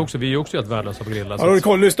är som vi är också helt värdelösa på att grilla.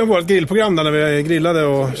 Har du lyssnat på vårt grillprogram där när vi grillade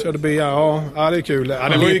och körde bea? Ja det är kul. Ja,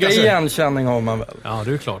 det var ju lite igenkänning har man väl. Ja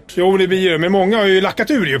det är klart. Jo det blir ju, men många har ju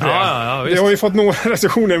lackat ur ju på det. Vi har ju fått några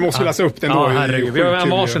recensioner, vi måste läsa upp den då. Ja herregud, vi har en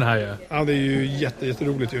varsin här ju. Ja det är ju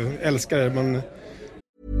jätteroligt ju, älskar det men...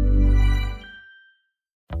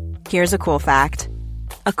 Here's a cool fact.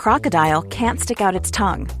 A crocodile can't stick out its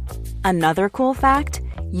tongue. Another cool fact,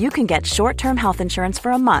 you can get short-term health insurance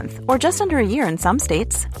for a month or just under a year in some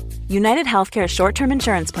states. United Healthcare short-term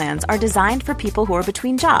insurance plans are designed for people who are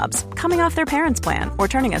between jobs, coming off their parents' plan, or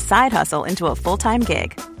turning a side hustle into a full-time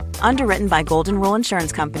gig. Underwritten by Golden Rule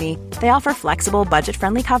Insurance Company, they offer flexible,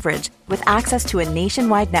 budget-friendly coverage with access to a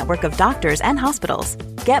nationwide network of doctors and hospitals.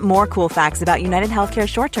 Get more cool facts about United Healthcare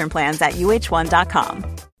short-term plans at uh1.com.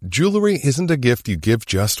 Jewelry isn't a gift you give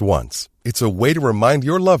just once. It's a way to remind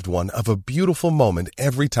your loved one of a beautiful moment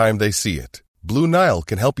every time they see it. Blue Nile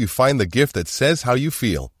can help you find the gift that says how you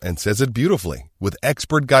feel and says it beautifully, with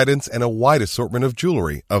expert guidance and a wide assortment of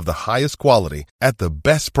jewelry of the highest quality at the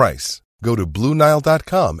best price. Go to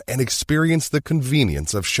BlueNile.com and experience the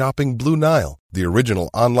convenience of shopping Blue Nile, the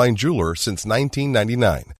original online jeweler since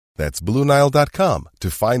 1999. That's BlueNile.com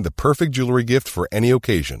to find the perfect jewelry gift for any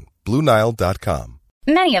occasion. BlueNile.com.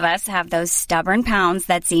 Many of us have those stubborn pounds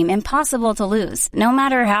that seem impossible to lose, no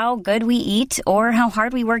matter how good we eat or how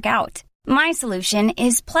hard we work out. My solution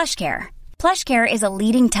is PlushCare. PlushCare is a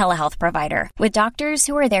leading telehealth provider with doctors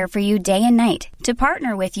who are there for you day and night to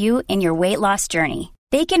partner with you in your weight loss journey.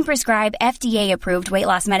 They can prescribe FDA-approved weight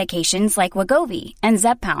loss medications like Wegovy and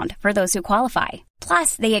Zepbound for those who qualify.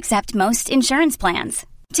 Plus, they accept most insurance plans.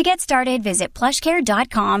 To get started, visit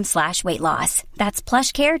plushcare.com/weightloss. That's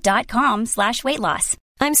plushcare.com/weightloss.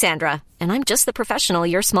 I'm Sandra, and I'm just the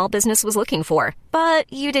professional your small business was looking for.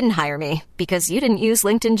 But you didn't hire me because you didn't use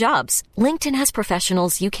LinkedIn Jobs. LinkedIn has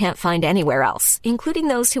professionals you can't find anywhere else, including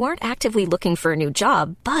those who aren't actively looking for a new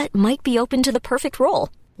job, but might be open to the perfect role,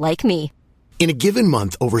 like me. In a given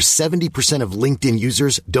month, over 70% of LinkedIn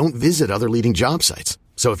users don't visit other leading job sites.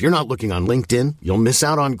 So if you're not looking on LinkedIn, you'll miss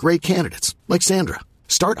out on great candidates, like Sandra.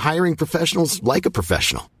 Start hiring professionals like a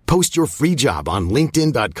professional. Post your free job on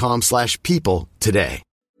linkedin.com/people today.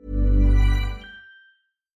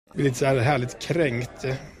 Det är lite så här härligt kränkt.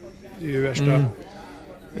 Det är ju värsta.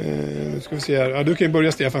 Nu ska vi se här. Ja, du kan ju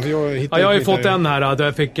börja, Stefan, för jag har ju fått en här.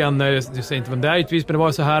 Jag fick en, du säger inte vem det är givetvis, men det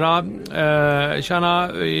var så här.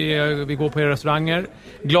 Tjena, vi går på era restauranger.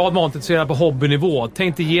 Glad matintresserad på hobbynivå.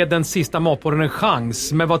 Tänkte ge den sista matpodden en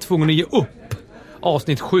chans, men var tvungen att ge upp.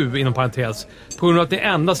 Avsnitt 7 inom parentes. På grund av att ni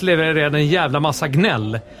endast levererar en jävla massa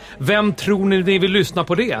gnäll. Vem tror ni vill lyssna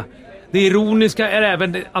på det? Det ironiska är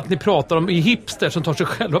även att ni pratar om hipster som tar sig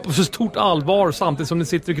själva på så stort allvar samtidigt som ni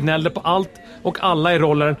sitter och gnäller på allt och alla i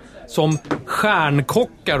rollen som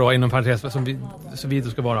stjärnkockar då, inom parentes som vi då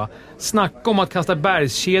ska vara. Snacka om att kasta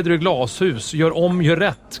bergskedjor i glashus. Gör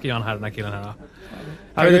rätt, skriver han här, den här killen här.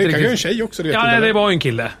 Kan ju en tjej också det? Ja, det var en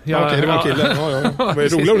kille. Okej, det var en kille. Ja. Det var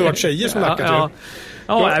roligt om det var tjejer som lackade.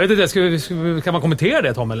 Ja, jag vet inte, kan man kommentera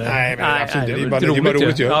det, Tom? Eller? Nej, absolut. Det är bara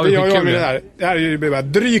roligt ju. Det här är ju bara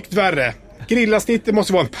drygt värre. Grillavsnittet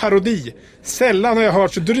måste vara en parodi. Sällan har jag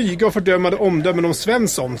hört så dryga och fördömande omdömen om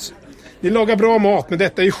Svenssons. Ni lagar bra mat, men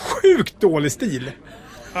detta är sjukt dålig stil.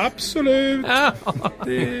 Absolut.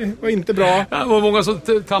 Det var inte bra. Det var många som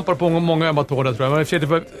trampar på många ömmat på det, tror jag.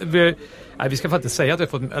 Nej, vi ska faktiskt säga att vi har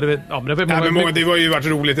fått... det var ju varit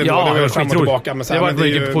roligt ändå. Ja, det var ju fram och tillbaka. Men, man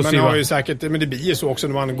har ju säkert... Men det blir ju så också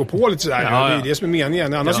när man går på lite sådär. Ja. Det är det som är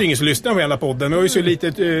meningen. Annars är det ingen som lyssnar på hela podden. Vi har ju så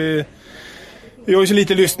lite... Vi har ju så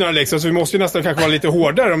lite lyssnare liksom, så vi måste ju nästan kanske vara lite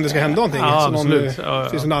hårdare om det ska hända någonting. Ja, så absolut.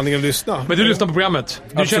 Finns en anledning att lyssna. Men du lyssnar på programmet.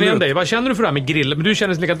 Du känner igen dig. Vad känner du för det här med grill? Men du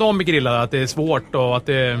känner likadant med grillar, att det är svårt och att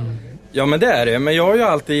det... Ja, men det är det. Men jag har ju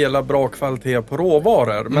alltid gillat bra kvalitet på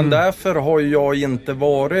råvaror. Men därför har jag inte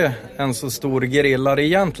varit en så stor grillare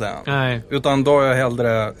egentligen. Nej. Utan då har jag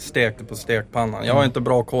hellre stekt det på stekpannan. Jag har inte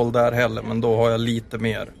bra koll där heller, men då har jag lite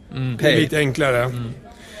mer lite enklare.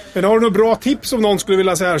 Men har du några bra tips om någon skulle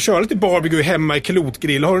vilja så här, köra lite barbecue hemma i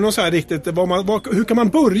klotgrill? Har du något så här riktigt, hur kan man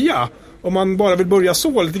börja? Om man bara vill börja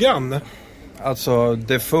så lite grann. Alltså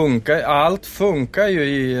allt funkar ju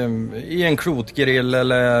i en klotgrill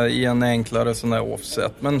eller i en enklare sån här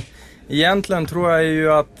offset. Men egentligen tror jag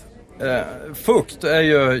ju att fukt är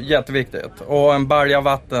ju jätteviktigt. Och en balja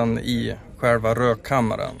vatten i själva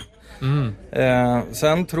rökkammaren.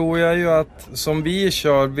 Sen tror jag ju att som vi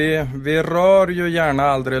kör, vi rör ju gärna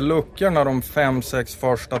aldrig luckorna de 5-6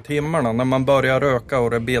 första timmarna när man börjar röka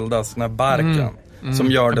och det bildas den här barken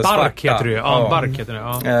som gör det svarta. Heter det. Ja, bark heter det.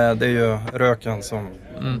 Ja. Det är ju röken som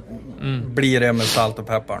blir det med salt och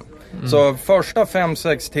peppar. Så första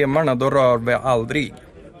 5-6 timmarna då rör vi aldrig.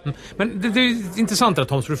 Men det är intressant att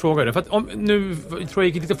Tom, så du frågar det. För att nu tror jag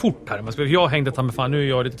gick lite fort här. Jag hängde ta med fan, nu är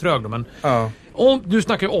jag lite trög då. Men Om du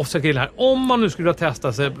snackar ju offset-grill här. Om man nu skulle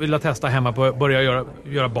vilja testa hemma på börja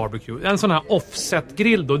göra barbecue. En sån här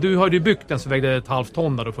offset-grill då. Du har ju byggt en som vägde 1,5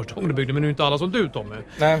 ton då första gången du byggde. Men nu är inte alla som du, Tommy.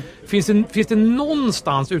 Nej. Finns det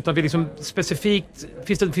någonstans utan vi liksom specifikt...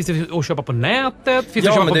 Finns det att köpa på nätet? Finns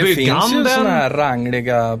det att köpa på bygghandeln? Ja, men det finns ju såna här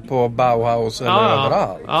rangliga på Bauhaus eller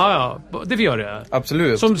överallt. Ja, det gör det.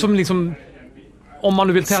 Absolut. Som liksom... Om man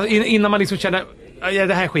nu vill testa... Innan man liksom känner... Ja,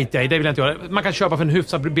 det här skiter jag i, det vill jag inte göra. Man kan köpa för en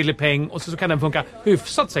hyfsat billig peng och så kan den funka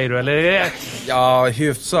hyfsat, säger du, eller? Ja,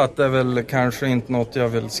 hyfsat är väl kanske inte något jag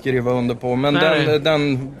vill skriva under på. Men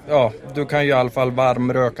du kan ju i alla fall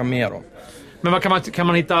varmröka mer om. Men kan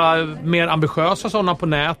man hitta mer ambitiösa sådana på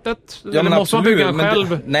nätet? Ja, eller men måste absolut, man bygga en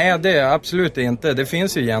själv? Nej, det är absolut inte. Det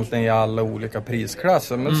finns ju egentligen i alla olika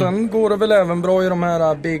prisklasser. Men sen går det väl även bra i de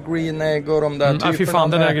här Big Green Egg och de där typerna. Fy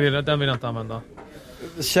fan, den här grillen, den vill jag inte använda.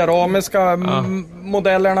 Keramiska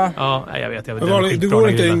modellerna. Ja, jag vet. Du går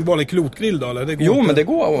inte en vanlig klotgrill då? Eller? Men det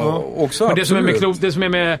går också. Men det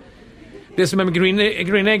som är med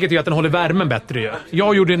green egget är att den håller värmen bättre.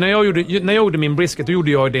 När jag gjorde min brisket, då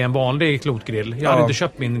gjorde jag det en vanlig klotgrill. Jag hade inte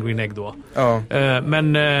köpt min green egg då. Ja.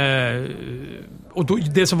 Och då,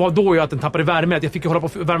 det som var då är att den tappade värme. Att jag fick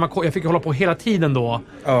hålla på hela tiden då.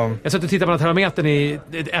 Jag satt och tittade på den termometern i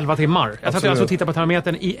 11 timmar. Jag satt alltså och tittade på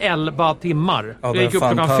termometern i 11 timmar. Jag gick upp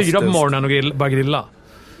klockan 4 på morgonen och började grilla.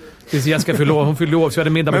 Tills Jessica fyllde lov, så jag hade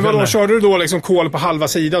middag på kvällen. Men vadå, körde du då liksom kol på halva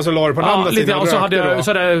sidan och så la du på den andra sidan? Och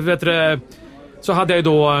så hade jag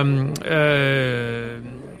då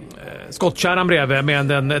skottkärran bredvid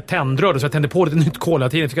med en tändrör, så jag tände på lite nytt kol hela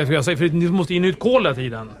tiden. För ni måste in nytt kol hela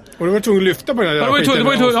tiden. Och du var tvungen att lyfta på den här Jag var tvungen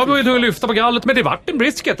att lyfta på gallret, men det var en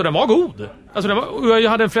brisket och den var god. Alltså jag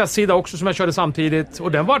hade en fläsksida också som jag körde samtidigt.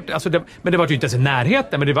 Och den var, men det var ju inte ens i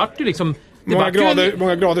närheten, men det var ju liksom... Många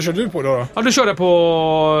grader körde du på då? Ja, då körde jag på...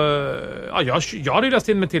 jag hade ju läst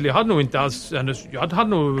in mig till... Jag hade nog inte alls... Jag hade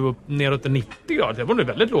nog neråt 90 grader. Det var nog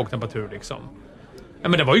väldigt låg temperatur liksom. Ja,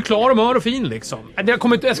 men det var ju klar och mör och fin liksom. Det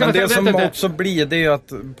som också blir, det är ju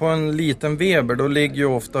att på en liten Weber, då ligger ju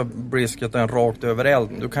ofta brisketen rakt över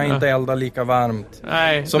elden. Du kan ju inte elda lika varmt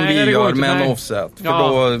som vi gör med en offset.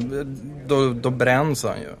 För då bränns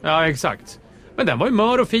han ju. Ja, exakt. Men den var ju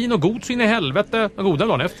mör och fin och god så in i helvete. Och goda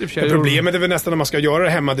dagen efter. Problemet är väl nästan när man ska göra det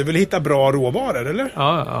hemma. Du vill hitta bra råvaror, eller?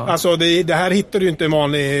 Ja. Alltså det här hittar du ju inte i en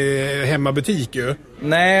vanlig hemmabutik ju.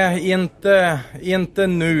 Nej, inte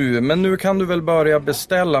nu. Men nu kan du väl börja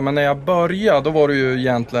beställa. Men när jag började, då var det ju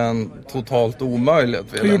egentligen totalt omöjligt.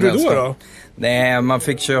 Hur gjorde du då? Nej, man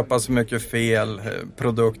fick köpa så mycket fel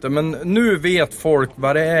produkter. Men nu vet folk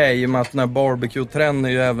vad det är, i och med att den här barbecue-trenden är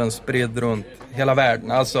ju även spridd runt hela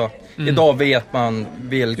världen. Alltså, idag vet man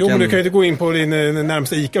vilken... Jo, men du kan ju inte gå in på din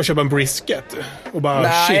närmsta Ica och köpa en brisket. Och bara, den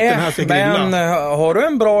här ska grilla. Men har du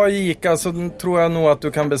en bra Ica så tror jag nog att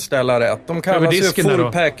du kan beställa rätt. De kallas ju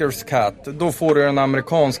Full Packers Cut. Då får du den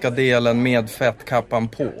amerikanska delen med fettkappan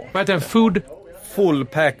på. Vad heter den? Full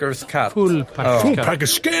Packers Cut. Full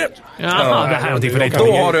Packers Cut! Det här är någonting för dig.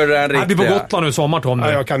 Då har du den riktiga. Vi är på Gotland nu i sommar, Tom.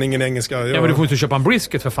 Ja, jag kan ingen engelska. Ja, men du får inte köpa en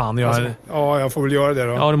brisket för fan. Ja, jag får väl göra det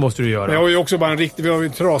då. Ja, det måste du göra. Men jag har ju också bara vi har ju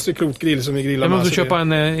en trasig klotgrill som vi grillar med. Men du köpa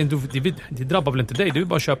det drabbar väl inte dig? Du vill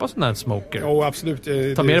bara köpa sån här smoker. Ja, absolut.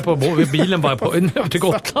 Ta med det på bilen bara till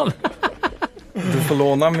Gotland. Du får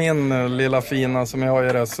låna min lilla fina som jag har i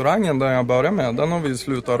restaurangen där jag börjar med. Den har vi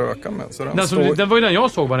slutat röka med. Så den var ju den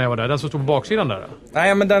jag såg när jag var där. Den som stod på baksidan där.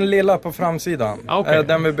 Nej, men den lilla på framsidan. Okay.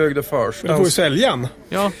 Den vi byggde först. Men du får ju sälja den.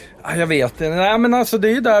 Ja. Jag vet inte. Nej, men alltså det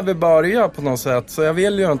är ju där vi börjar på något sätt. Så jag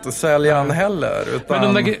vill ju inte sälja den heller.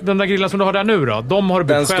 Utan... Men de där grillar som du har där nu då? De har du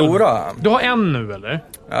byggt själv? Den stora. Du har en nu eller?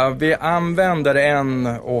 Ja, vi använder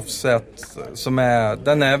en offset som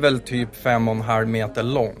den är väl typ 5,5 meter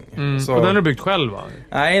lång. Så... Och den har du byggt själv va?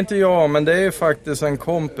 Nej, inte jag, men det är faktiskt en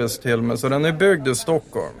kompis till mig. Så den är byggd i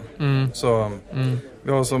Stockholm. Så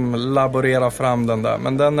vi har som laborerat fram den där.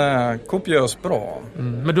 Men den är kopiöst bra.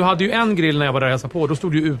 Men du hade ju en grill när jag var där och hälsade på. Då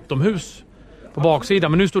stod du utomhus på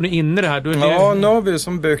baksidan. Men nu står ni inne det här. Ja, nu har vi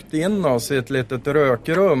som byggt in oss i ett litet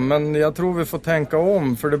rökrum. Men jag tror vi får tänka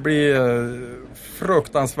om. För det blir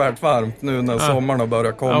fruktansvärt varmt nu när sommaren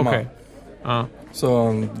börjar komma. Okay.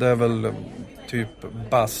 Så det är väl typ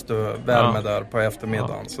bastu-värme där på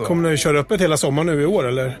eftermiddagen. Så. Kommer ni köra öppet hela sommaren nu i år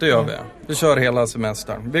eller? Det gör vi. Vi kör hela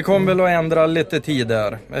semestern. Vi kommer väl att ändra lite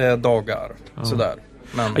tider, dagar, sådär.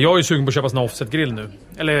 Men... Jag är ju sugen på att köpa sån offset-grill nu.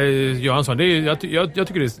 Eller göra en sån. Jag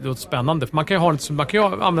tycker det är spännande. För man kan ju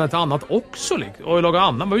använda till annat också. Och laga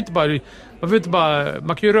annat. Man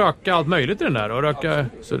kan ju röka allt möjligt i den där. Och röka...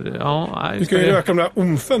 Du kan ju röka de där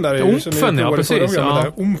omfen där. Omfen, ja precis.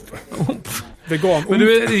 Vegan. Men det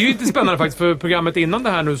är ju inte spännande faktiskt, för programmet innan det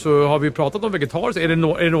här nu så har vi pratat om vegetariskt. Är det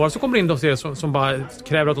några som kommer in hos er som bara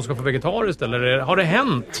kräver att de ska få vegetariskt, eller har det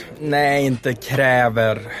hänt? Nej, inte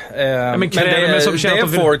kräver. Men det är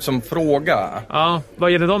folk som frågar. Ja,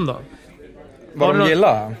 vad gäller de då? Vad de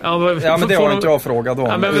gillar? Ja, men det har inte jag frågat om.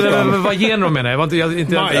 Ja, men vad ger de med det?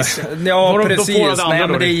 Majs. Ja, precis. Nej,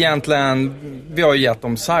 men det är egentligen... Vi har ju gett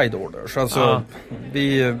dem side orders. Alltså,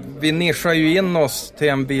 vi nischar ju in oss till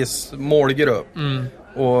en viss målgrupp.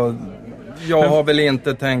 Och jag har väl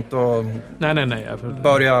inte tänkt att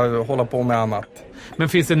börja hålla på med annat. Men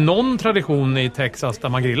finns det någon tradition i Texas där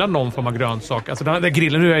man grillar någon form av grönsak? Alltså där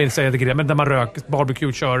grillen, nu är jag inte säger att det grillar, men där man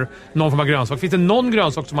barbecue kör någon form av grönsak. Finns det någon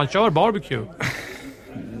grönsak som man kör barbecue?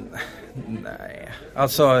 Nej,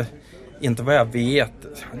 alltså inte vad jag vet.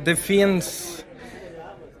 Det finns...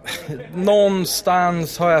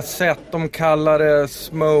 Någonstans har jag sett de kallar det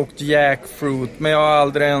smoked jackfruit, men jag har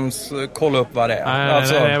aldrig ens kollat upp vad det är.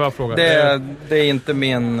 Nej, jag bara frågar. Det är inte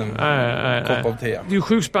min kopp av te. Det är ju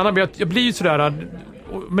sjukt spännande, jag blir ju sådär.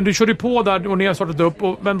 Men du körde ju på där och ni har startat upp.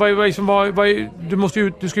 Men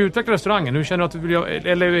du ska ju utveckla restaurangen. Nu känner du att du vill...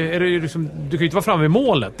 Eller är det liksom, du kan ju inte vara framme vid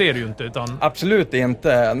målet, det är det ju inte. Utan... Absolut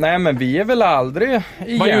inte. Nej, men vi är väl aldrig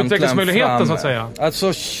egentligen vad är utvecklingsmöjligheten så att säga?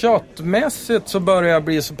 Alltså köttmässigt så börjar jag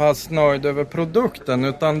bli så pass nöjd över produkten.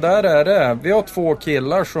 Utan där är det. Vi har 2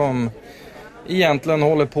 killar som egentligen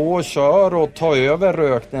håller på och kör och tar över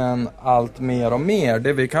rökningen allt mer och mer.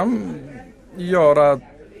 Det vi kan göra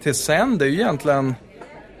till sen, det är ju egentligen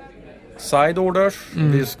side orders.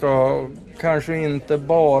 Vi ska kanske inte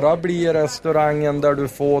bara bli restaurangen där du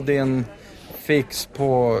får din fix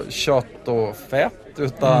på kött och fett,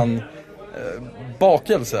 utan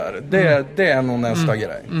bakelser. Det är nog nästa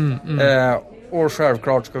grej. Och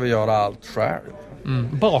självklart ska vi göra allt själv.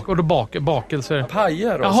 Bakelser.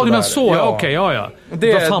 Pajer och jaha, du menar så? Ja. Okej, ja.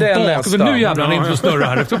 Det är nästa. Nu jävlar är inte så större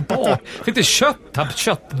här. Det är inte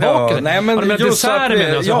köttbakelse. Ja, nej, men just att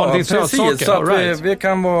precis. Så att vi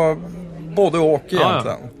kan vara både och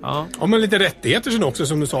egentligen. Ja, men lite rättigheter sen också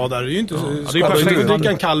som du sa där. Det är ju inte så att dricka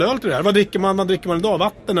en kall öl till det här. Vad dricker man idag?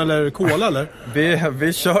 Vatten eller cola eller?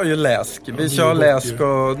 Vi kör ju läsk. Vi kör läsk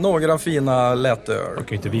och några fina lättöl.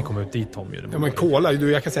 Okej, inte vi kommer ut dit, Tom. Ja, men cola,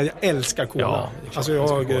 jag kan säga att jag älskar cola. Ja, alltså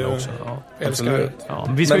jag älskar. Ja,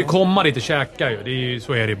 vi ska ju komma dit och käka ju.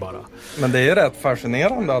 Så är det ju bara. Men det är rätt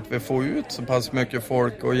fascinerande att vi får ut så pass mycket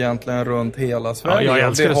folk och egentligen runt hela Sverige. Ja, jag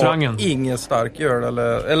älskar restaurangen. Vi har ingen starköl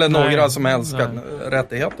eller några som älskar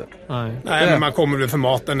rättigheter. Nej, men man kommer väl för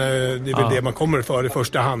maten. Det är väl det man kommer för i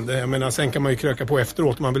första hand. Jag menar, sen kan man ju kröka på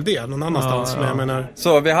efteråt om man vill det. Någon annanstans. Men jag menar...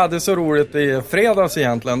 Så vi hade så roligt i fredags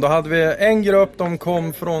egentligen. Då hade vi en grupp, de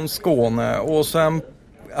kom från Skåne. Och sen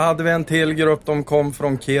hade vi en till grupp, de kom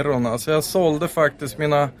från Kiruna. Så jag sålde faktiskt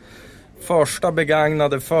mina första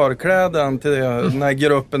begagnade förkläden till den här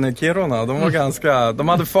gruppen i Kiruna. De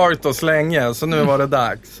hade följt oss länge, så nu var det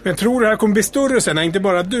dags. Men tror du det här kommer bli större sen? Inte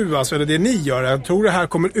bara du, alltså, eller det ni gör. Jag tror det här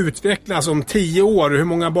kommer utvecklas om 10 år. Hur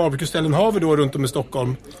många barbecue-ställen har vi då runt om i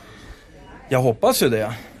Stockholm? Jag hoppas ju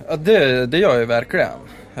det. Det gör jag verkligen.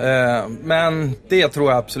 Men det tror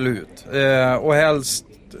jag absolut. Och helst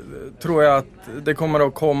tror jag att det kommer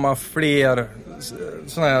att komma fler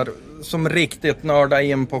såna här som riktigt nördar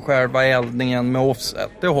in på själva eldningen med offset.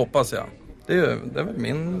 Det hoppas jag. Det är väl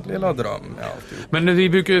min lilla dröm med alltid. Men vi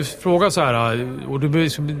brukar fråga så här, och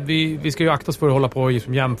vi ska ju akta oss för att hålla på och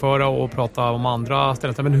jämföra och prata om andra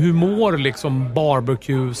ställen. Men hur mår liksom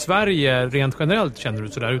barbecue Sverige rent generellt, känner du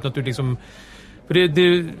sådär? Utan att du liksom... För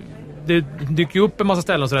det dyker ju upp en massa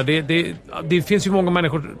ställen och sådär. Det finns ju många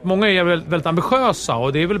människor, många är väldigt ambitiösa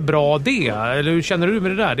och det är väl bra det. Eller hur känner du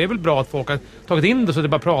med det där? Det är väl bra att folk har tagit in det så det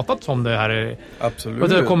bara pratats om det här. Absolut. Och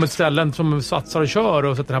det har kommit ställen som satsar och kör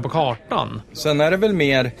och sätter det här på kartan. Sen är det väl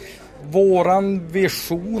mer våran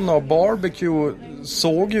vision av barbecue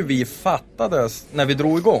såg ju vi fattades när vi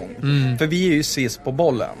drog igång. För vi är ju sist på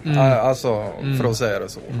bollen. Alltså för att säga det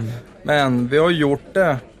så. Men vi har gjort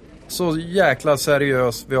det så jäkla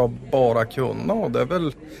seriöst vi har bara kunnat, och det är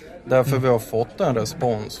väl därför vi har fått en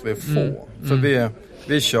respons vi får. För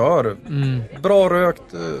vi kör bra rökt,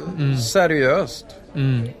 seriöst.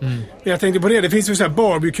 Jag tänkte på det finns ju så här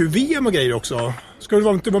barbecue-VM och grejer också. Ska du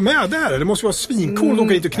inte vara med där? Det måste vara svincoolt att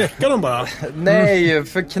åka dit och knäcka dem bara. Nej,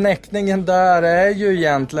 för knäckningen där är ju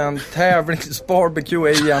egentligen tävlingsbarbecue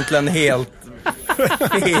är egentligen helt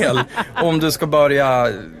fel om du ska börja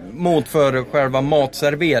mot för själva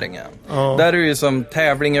matserveringen. Där är det ju som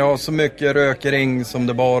tävling och så mycket rökring som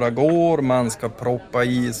det bara går. Man ska proppa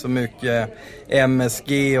i så mycket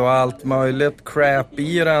MSG och allt möjligt crap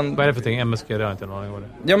i den. Vad är det för ting? MSG, det har inte någon aning om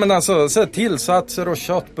det. Ja, men alltså så tillsatser och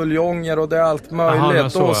köttbuljonger och det är allt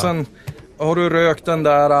möjligt. Och sen har du rökt den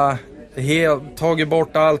där, tagit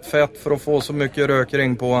bort allt fett för att få så mycket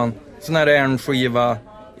rökring på han. Sen är det en skiva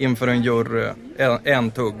inför en jury,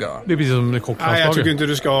 en tugga. Det är precis som en kocklandslaget. Nej, jag tycker inte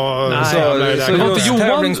du ska... Så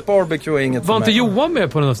tävlingsbarbecue är inget var inte Johan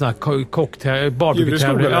med på någon sån här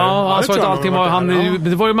barbecue-tävling? Ja, han sa att allting var...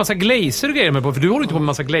 Det var ju en massa glazer och grejer med på, för du håller inte på med en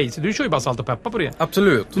massa glazer. Du kör ju bara salt och peppar på det.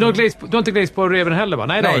 Absolut. Du har inte glaze på reven heller, va?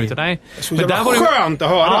 Nej, det har du inte. Nej. Så men där var det skönt att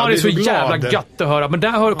höra. Ja, det är så jävla gött att höra. Men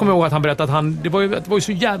där kommer jag ihåg att han berättade att det var ju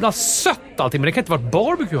så jävla sött allting. Men det kan inte vara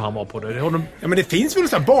barbecue han var på det. Ja, men det finns väl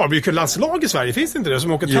sådana barbecue-landslag i Sverige? Finns det inte det?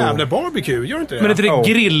 Som åker tävlar barbecue, gör inte det? Men det är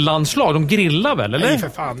grillanslag, de grillar väl, eller? Nej, för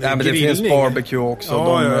fan. Nej, men det finns barbecue också.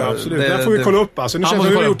 Ja, absolut. Där får vi kolla upp, alltså. Nu känns det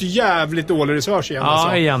att vi har gjort jävligt dålig research igen. Ja,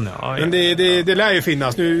 alltså. igen. Ja, men det lär ju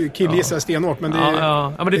finnas. Nu killgissar stenhårt, men det...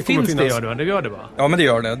 Ja, men det finns det, gör det va? Ja, men det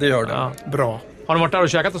gör det. Ja. Bra. Har de varit där och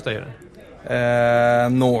käkat hos dig?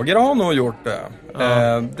 Några har nog gjort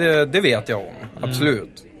det. Det vet jag om.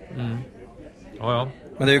 Absolut. Ja.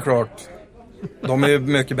 Men det är ju klart. De är ju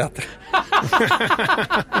mycket bättre.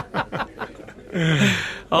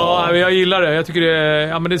 Ja, jag gillar det. Jag tycker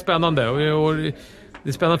det är spännande. Och det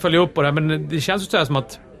är spännande att följa upp på det här. Men det känns ju så här som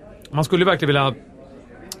att man skulle verkligen vilja,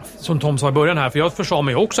 som Tom sa i början här, för jag försade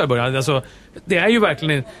mig också i början. Alltså, det är ju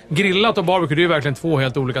verkligen, grillat och barbecue, det är ju verkligen två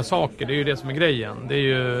helt olika saker. Det är ju det som är grejen. Det är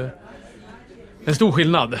ju en stor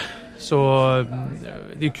skillnad. Så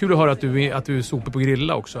det är kul att höra att du är super på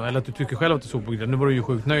grilla också. Eller att du tycker själv att du är super på grilla. Nu var du ju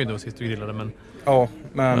sjukt nöjd då sist du grillade. Men... Ja,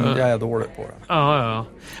 men jag är dålig på det. Ja.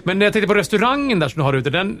 Men jag tänkte på restaurangen där som du har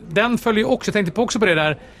ute. Den följer ju också. Jag tänkte också på det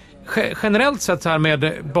där. Generellt sett så här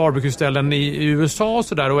med barbecue-ställen i USA och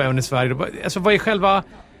sådär, och även i Sverige. Alltså vad är själva...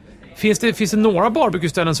 Finns det några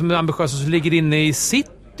barbecue-ställen som är ambitiösa som ligger inne i city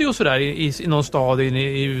och sådär i någon stad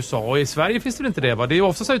i USA, och i Sverige finns det väl inte det, va? Det är ju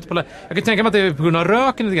ofta så ute på... Jag kan tänka mig att det är på grund av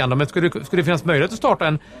röken lite grann, men skulle det finnas möjlighet att starta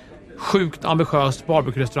en sjukt ambitiös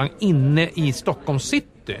barbecue-restaurang inne i Stockholm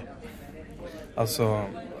city? Alltså,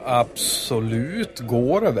 absolut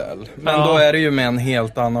går det väl. Men då är det ju med en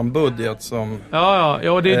helt annan budget som... Ja,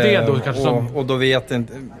 det är det då kanske som... Och då vet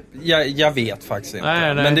inte... Jag vet faktiskt inte.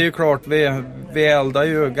 Nej. Men det är ju klart, vi eldar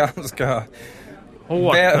ju ganska...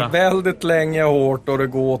 väldigt länge hårt, och det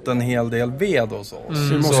går åt en hel del ved hos oss.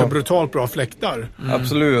 Så vi måste ha brutalt bra fläktar.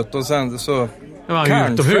 Absolut, och sen så...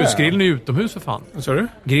 Utomhus, grillen är ju utomhus för fan. Vad sa du?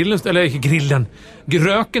 Grillen.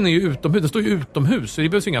 Röken är ju utomhus, den står ju utomhus, så det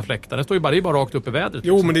behövs inga fläktar. Den står ju bara rakt upp i vädret.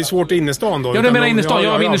 Jo, men det är svårt i innerstan då. Ja, det menar innerstan.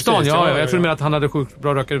 Ja, innerstan. Ja. Jag tror du menar att han hade sjukt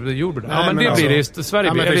bra rökare i jorden. Ja, men det alltså, blir det i Sverige.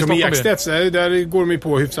 Ja, men liksom i Ekstedts, där går de ju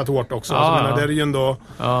på hyfsat hårt också. Ja. Där är ju ändå...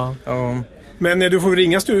 Ja. Men du får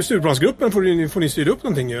ringa Stureplansgruppen, får ni styra upp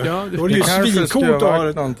någonting ju. Ja, det är ju svincoolt att ha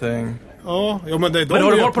någonting. Ja, men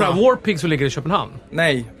har du varit på det här Warpig som ligger i Köpenhamn?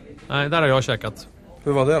 Nej, där har jag käkat.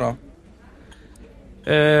 Hur var det då?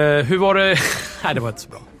 Hur var det? Nej, det var inte så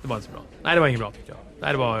bra. Nej, det var inget bra tycker jag.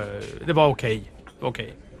 Nej, det var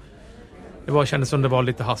okej. Det kändes som det var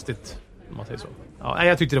lite hastigt, om man säger så. Ja,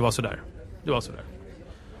 jag tyckte det var sådär.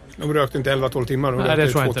 De rökte inte 11-12 timmar. Nej, det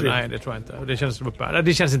tror jag inte. Nej, det tror jag inte.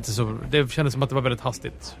 Det känns inte så. Det kändes som att det var väldigt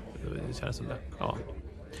hastigt. Det kändes som det. Ja.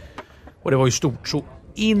 Och det var ju stort, så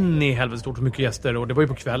in i helvete stort, så mycket gäster, och det var ju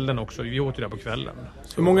på kvällen också. Vi åt ju där på kvällen.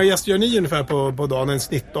 Så. Hur många gäster gör ni ungefär på dagen, en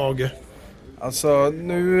snittdag? Alltså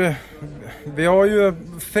nu, vi har ju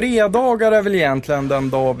fredagar är väl egentligen den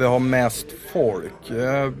dag vi har mest folk.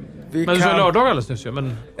 Men du sa lördag alldeles nyss ju,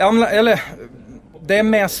 men... Ja, eller... Det är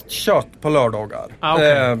mest kött på lördagar.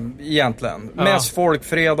 Okay. Egentligen. Mest folk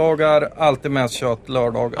fredagar, alltid mest kött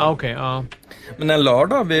lördagar. Okay, Men en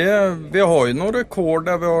lördag, vi har ju några rekord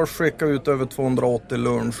där vi har skickat ut över 280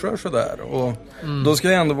 luncher sådär. Och då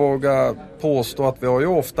ska jag ändå våga påstå att vi har ju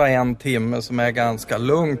ofta en timme som är ganska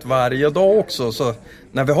lugnt varje dag också. Så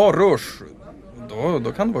när vi har rush,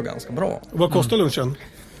 då kan det vara ganska bra. Och vad kostar lunchen?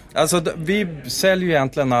 Alltså vi säljer ju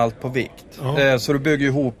egentligen allt på vikt. Så du bygger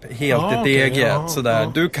ihop helt ett eget sådär.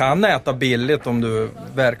 Du kan äta billigt om du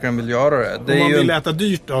verkligen vill göra det. Om man vill äta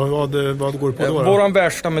dyrt då, vad går det på då? Våran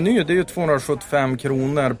värsta meny, det är ju 275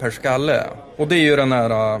 kronor per skalle. Och det är ju den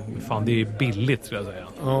här... Fan, det är billigt skulle jag säga.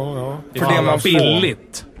 Ja. Det är fan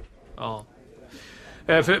billigt. Ja.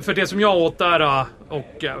 För det som jag åt där,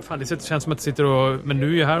 och fan, det känns som att jag sitter och... Men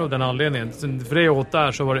nu är jag här av den anledningen. För det jag åt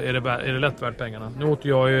där så är det lätt värt pengarna. Nu åt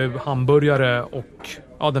jag ju hamburgare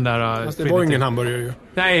och den där... Fast det var ingen hamburgare ju.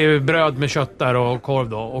 Nej, bröd med kött där och korv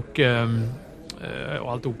då. Och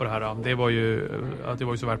allt på det här. Det var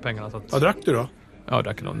ju så värt pengarna. Så att, vad drack du då? Ja, jag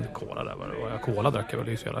drack någon cola där. Cola drack jag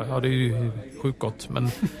väl så jävla. Ja, det är ju sjukt gott.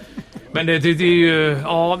 Men det är ju...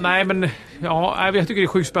 Ja, nej men... Ja, jag tycker det är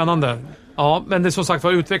sjukt spännande. Ja, men det är som sagt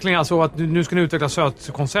var utvecklingen, alltså att nu ska ni utveckla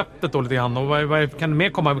sötkonceptet då lite grann. Och vad kan det mer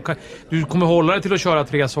komma? Du kommer hålla dig till att köra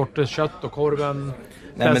 3 sorters kött och korven?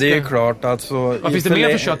 Nej, men det är ju klart. Alltså, vad finns det mer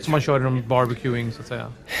för kött som man kör inom barbecuing så att säga?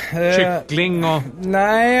 Kyckling och...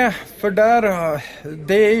 Nej, för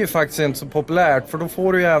det är ju faktiskt inte så populärt. För då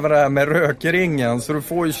får du ju även det här med rökringen. Så du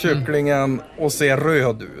får ju kycklingen att se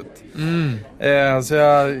röd ut. Så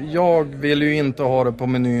jag vill ju inte ha det på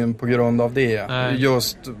menyn på grund av det. Nej.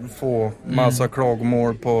 Just få massa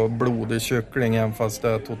klagomål på blod i kycklingen fast det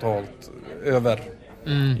är totalt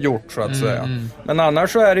gjort så att säga. Men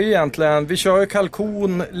annars så är det ju egentligen, vi kör ju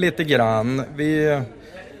kalkon lite grann.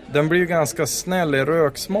 Den blir ju ganska snäll i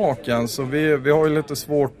röksmaken så vi har ju lite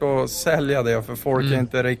svårt att sälja det för folk är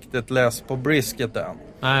inte riktigt läst på brisket än.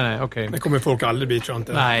 Nej, okej. Det kommer folk aldrig bli, tror jag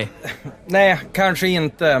inte. Nej, kanske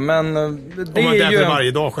inte, men det är ju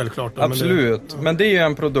varje dag självklart. Då, absolut, men det är ju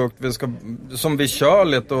en produkt som vi kör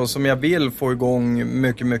lite och som jag vill få igång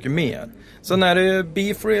mycket, mycket mer. Sen är det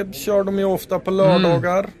beef ribs, kör de ju ofta på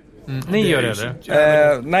lördagar. Ni gör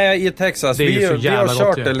det? Nej, i Texas. Vi har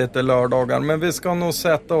kört det lite lördagar. Men vi ska nog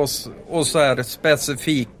sätta oss och så här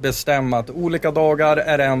specifikt bestämma att olika dagar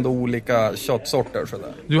är det ändå olika köttsorter.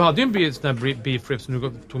 Sådär. Du hade ju en sån här beef ribs som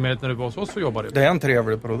du tog med när du var hos oss och jobbade. Det är en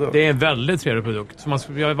trevlig produkt. Det är en väldigt trevlig produkt. Så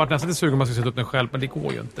jag har varit nästan lite sugen om man ska sätta upp den själv, men det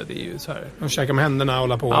går ju inte. Det är ju så här... De käkar med händerna och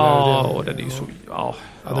hålla på. Ja, och den är ju så... Ja,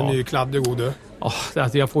 den är ju kladdig och god.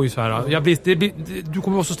 Jag får ju så här... du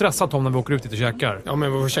kommer vara så stressad, Tom, när vi åker ut dit och käkar. Ja,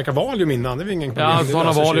 men vi får käka valium innan. Det är ingen problem. Ja, ta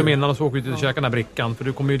några valium innan och så åker vi ut och käkar den här brickan. För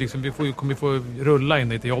du kommer ju liksom... Vi kommer få rulla in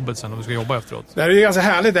dig till jobbet sen om vi ska jobba efteråt. Det här är ju ganska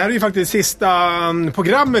härligt. Det här är ju faktiskt sista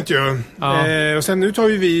programmet ju. Ja. Och sen nu tar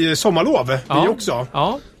vi sommarlov. Vi också.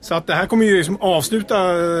 Ja. Så att det här kommer ju liksom avsluta...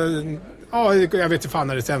 Ja, jag vet inte fan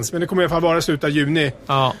när det sänds. Men det kommer i alla fall vara i slutet av juni.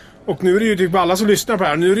 Ja. Och nu är det ju typ alla som lyssnar på det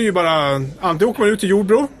här. Nu är det ju bara... Antingen åker man ut till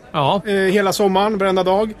Jordbro. Ja. Hela sommaren, varenda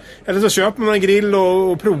dag. Eller så köper man en grill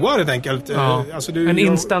och provar helt enkelt. Ja. Alltså en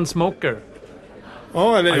instant smoker.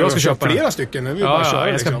 Ja, eller jag ska köpa flera stycken.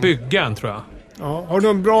 Jag ska bygga en, tror jag. Ja. Har du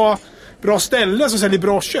någon bra ställe som säljer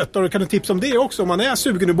bra kött? Kan du tipsa om det också? Om man är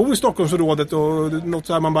sugen och bor i Stockholmsområdet och något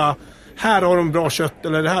så här man bara... Här har de bra kött,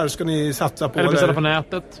 eller det här ska ni satsa på. Eller beställa på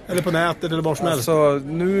nätet. Eller på nätet, eller var som helst. Alltså,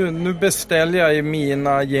 nu beställer jag i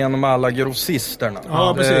mina genom alla grossisterna.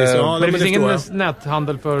 Ja, precis. Ja, men det finns ingen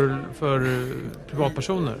näthandel för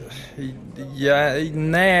privatpersoner?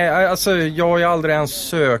 Nej, alltså jag har ju aldrig ens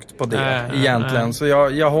sökt på det egentligen. Så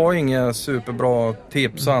jag har inga superbra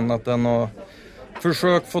tips annat än att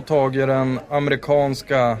försöka få tag i den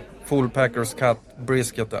amerikanska full packers cut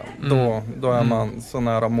brisketen. Då är man så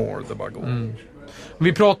nära mål det bara går.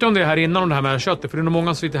 Vi pratade om det här innan, om det här med köttet, för det är nog många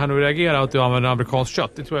som sitter här nu och reagerar att du använder amerikanskt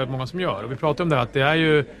kött. Det tror jag är många som gör. Och vi pratade om det att det är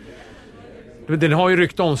ju... Den har ju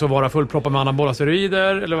rykte om så att vara fullproppad med anabola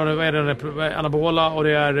steroider, eller vad är det, anabola, och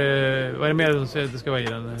det är... Vad är det mer det ska vara i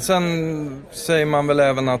den? Sen säger man väl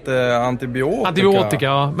även att det är antibiotika. Antibiotika,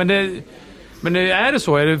 ja. Men är det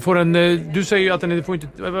så? Du säger ju att den får inte...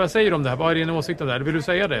 Vad säger du om det här? Vad är din åsikt om det här? Vill du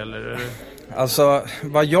säga det, eller? Alltså,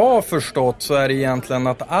 vad jag har förstått så är det egentligen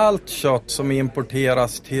att allt kött som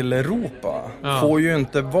importeras till Europa får ju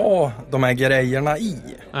inte vara de här grejerna i.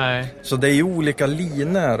 Nej. Så det är ju olika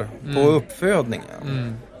linjer på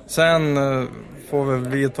uppfödningen. Sen får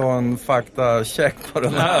vi ta en faktacheck på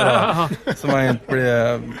den här så man inte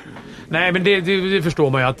blir... Nej, men det förstår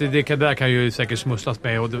man ju att det där kan ju säkert smusslas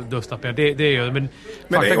med och dustas med. Det är ju...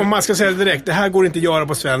 Men om man ska säga det direkt, det här går inte att göra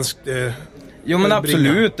på svenskt... Jo, men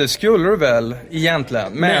absolut, det skulle du väl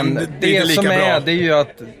egentligen. Men det som är, det är ju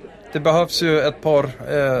att det behövs ju ett par...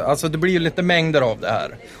 alltså det blir ju lite mängder av det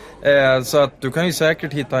här. Så att du kan ju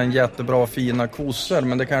säkert hitta en jättebra fina kossor,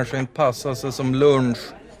 men det kanske inte passar sig som lunch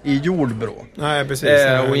i Jordbro. Nej, precis.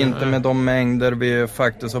 Och inte med de mängder vi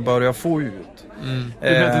faktiskt har börjat få ut.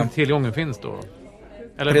 Hur tillgången finns då?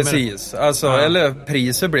 Eller precis, eller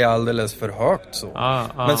priset blir alldeles för högt så.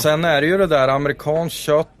 Men sen är det ju det där, amerikanskt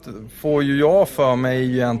kött får ju jag för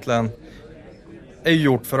mig egentligen är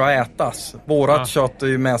gjort för att ätas. Vårat kött är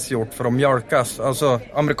ju mest gjort för att mjölkas. Alltså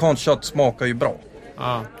amerikanskt kött smakar ju bra.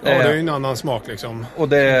 Ja, det är ju en annan smak liksom. Och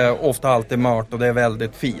det är ofta alltid mört och det är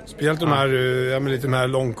väldigt fint. Speciellt de här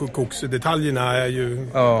långkoksdetaljerna är ju,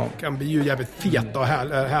 kan bli ju jävligt feta och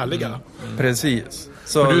härliga. Precis.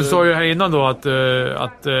 Så du sa ju här innan då att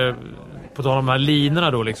på tal om de här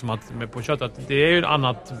linorna då liksom, på kött, att det är ju ett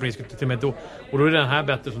annat brisket till med då, och då är den här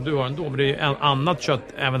bättre som du har ändå, men det är ju annat kött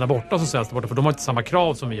även där borta som säljs där borta, för de har inte samma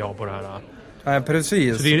krav som vi har på det här. Nej,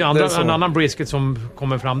 precis. Så det är en annan brisket som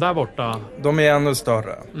kommer fram där borta. De är ännu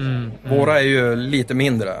större. Våra är ju lite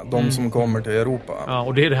mindre, de som kommer till Europa. Ja,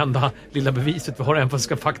 och det är det enda lilla beviset vi har, även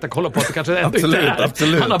fast vi ska kolla på att det kanske ändå inte är.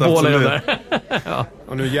 Absolut. Ja.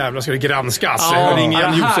 Och nu jävlar ska det granskas. Ja, det är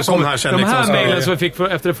ingen Josefsson här sen. De här mejlen som vi fick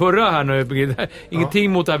efter det förra här nu,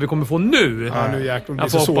 ingenting mot det här vi kommer få nu. Ja, nu jäklar, blir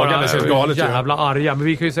så sågade, så galet. Jävla arga. Men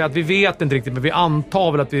vi kan ju säga att vi vet inte riktigt, men vi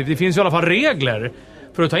antar väl att det finns i alla fall regler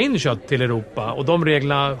för att ta in kött till Europa. Och de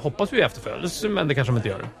reglerna hoppas vi efterföljs, men det kanske de inte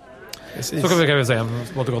gör. Precis. Så kan vi säga,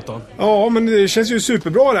 smått och gott då. Ja, men det känns ju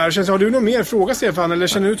superbra det här. Har du någon mer fråga, Stefan? Eller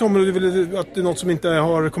känner du, Tom, att det är något som inte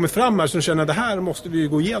har kommit fram här som känner att det här måste vi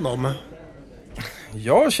gå igenom?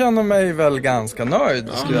 Jag känner mig väl ganska nöjd,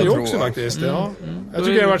 skulle jag tro. Också faktiskt, Jag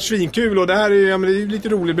tycker det har varit svinkul och det här är, det är lite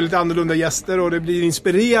roligt, det blir lite annorlunda gäster och det blir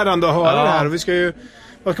inspirerande att höra det här. Vi ska ju...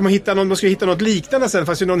 Man ska hitta något liknande sen,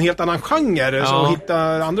 fast det är någon helt annan genre. Så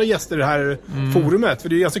hitta andra gäster i det här forumet. För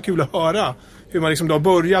det är ganska kul att höra hur man liksom då har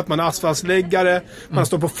börjat. Man är asfaltsläggare, man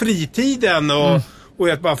står på fritiden och jag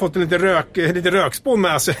har bara fått lite rökspån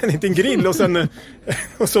med sig, en liten grill och sen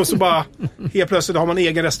och så bara helt plötsligt har man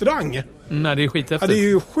egen restaurang. Nej, det är skithäftigt. Ja, det är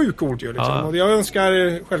ju sjukt coolt ju liksom. Och jag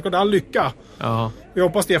önskar självklart all lycka. Ja. Jag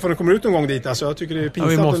hoppas Stefan kommer ut någon gång dit, alltså. Jag tycker det är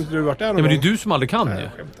pinsamt att inte du varit där någon gång. Men det är du som aldrig kan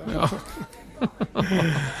det.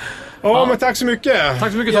 Ja, men tack så mycket.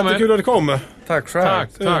 Tack så mycket, Tommy. Jättekul att du kom. Tack själv.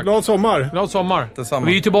 Tack. Glad sommar. Glad sommar. Detsamma.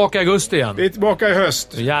 Vi är tillbaka i augusti igen. Vi är tillbaka i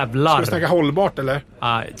höst. Jävlar. Ska vi snacka hållbart, eller?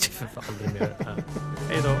 Nej, för fan, aldrig mer.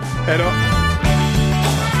 Hej då. Hej då.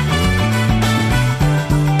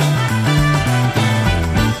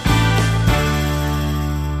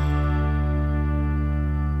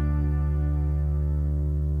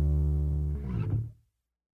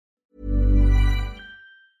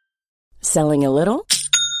 Selling a little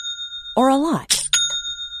or a lot?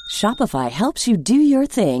 Shopify helps you do your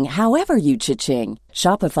thing however you cha-ching.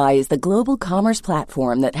 Shopify is the global commerce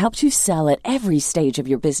platform that helps you sell at every stage of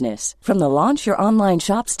your business. From the launch your online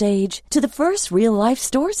shop stage to the first real-life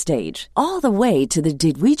store stage, all the way to the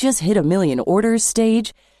did we just hit a million orders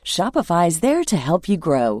stage. Shopify is there to help you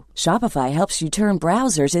grow. Shopify helps you turn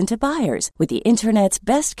browsers into buyers with the internet's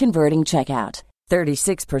best converting checkout.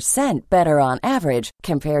 36% better on average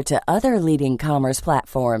compared to other leading commerce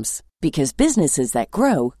platforms. Because businesses that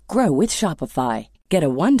grow, grow with Shopify. Get a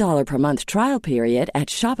 $1 per month trial period at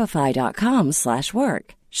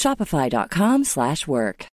shopify.com/work.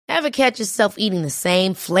 Shopify.com/work. Ever catch yourself eating the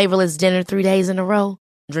same flavorless dinner 3 days in a row?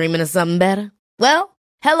 Dreaming of something better? Well,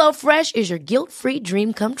 HelloFresh is your guilt-free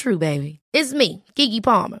dream come true, baby. It's me, Keke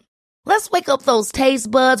Palmer. Let's wake up those taste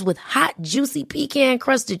buds with hot, juicy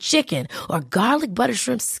pecan-crusted chicken or garlic butter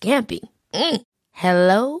shrimp scampi.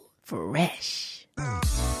 Hello Fresh.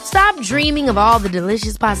 Stop dreaming of all the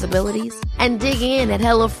delicious possibilities and dig in at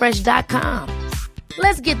HelloFresh.com.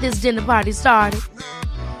 Let's get this dinner party started.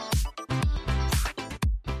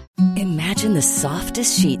 Imagine the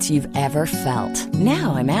softest sheets you've ever felt.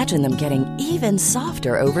 Now imagine them getting even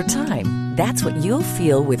softer over time. That's what you'll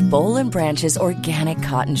feel with Boll & Branch's organic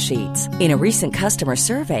cotton sheets. In a recent customer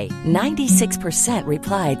survey, 96%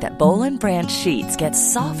 replied that Boll & Branch sheets get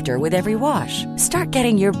softer with every wash. Start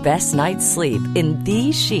getting your best night's sleep in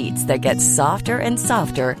these sheets that get softer and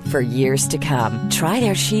softer for years to come. Try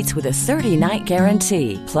their sheets with a 30-night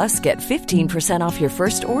guarantee. Plus, get 15% off your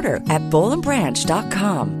first order at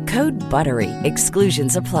bollandbranch.com. Code BUTTERY.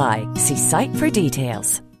 Exclusions apply. See site for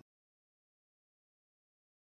details.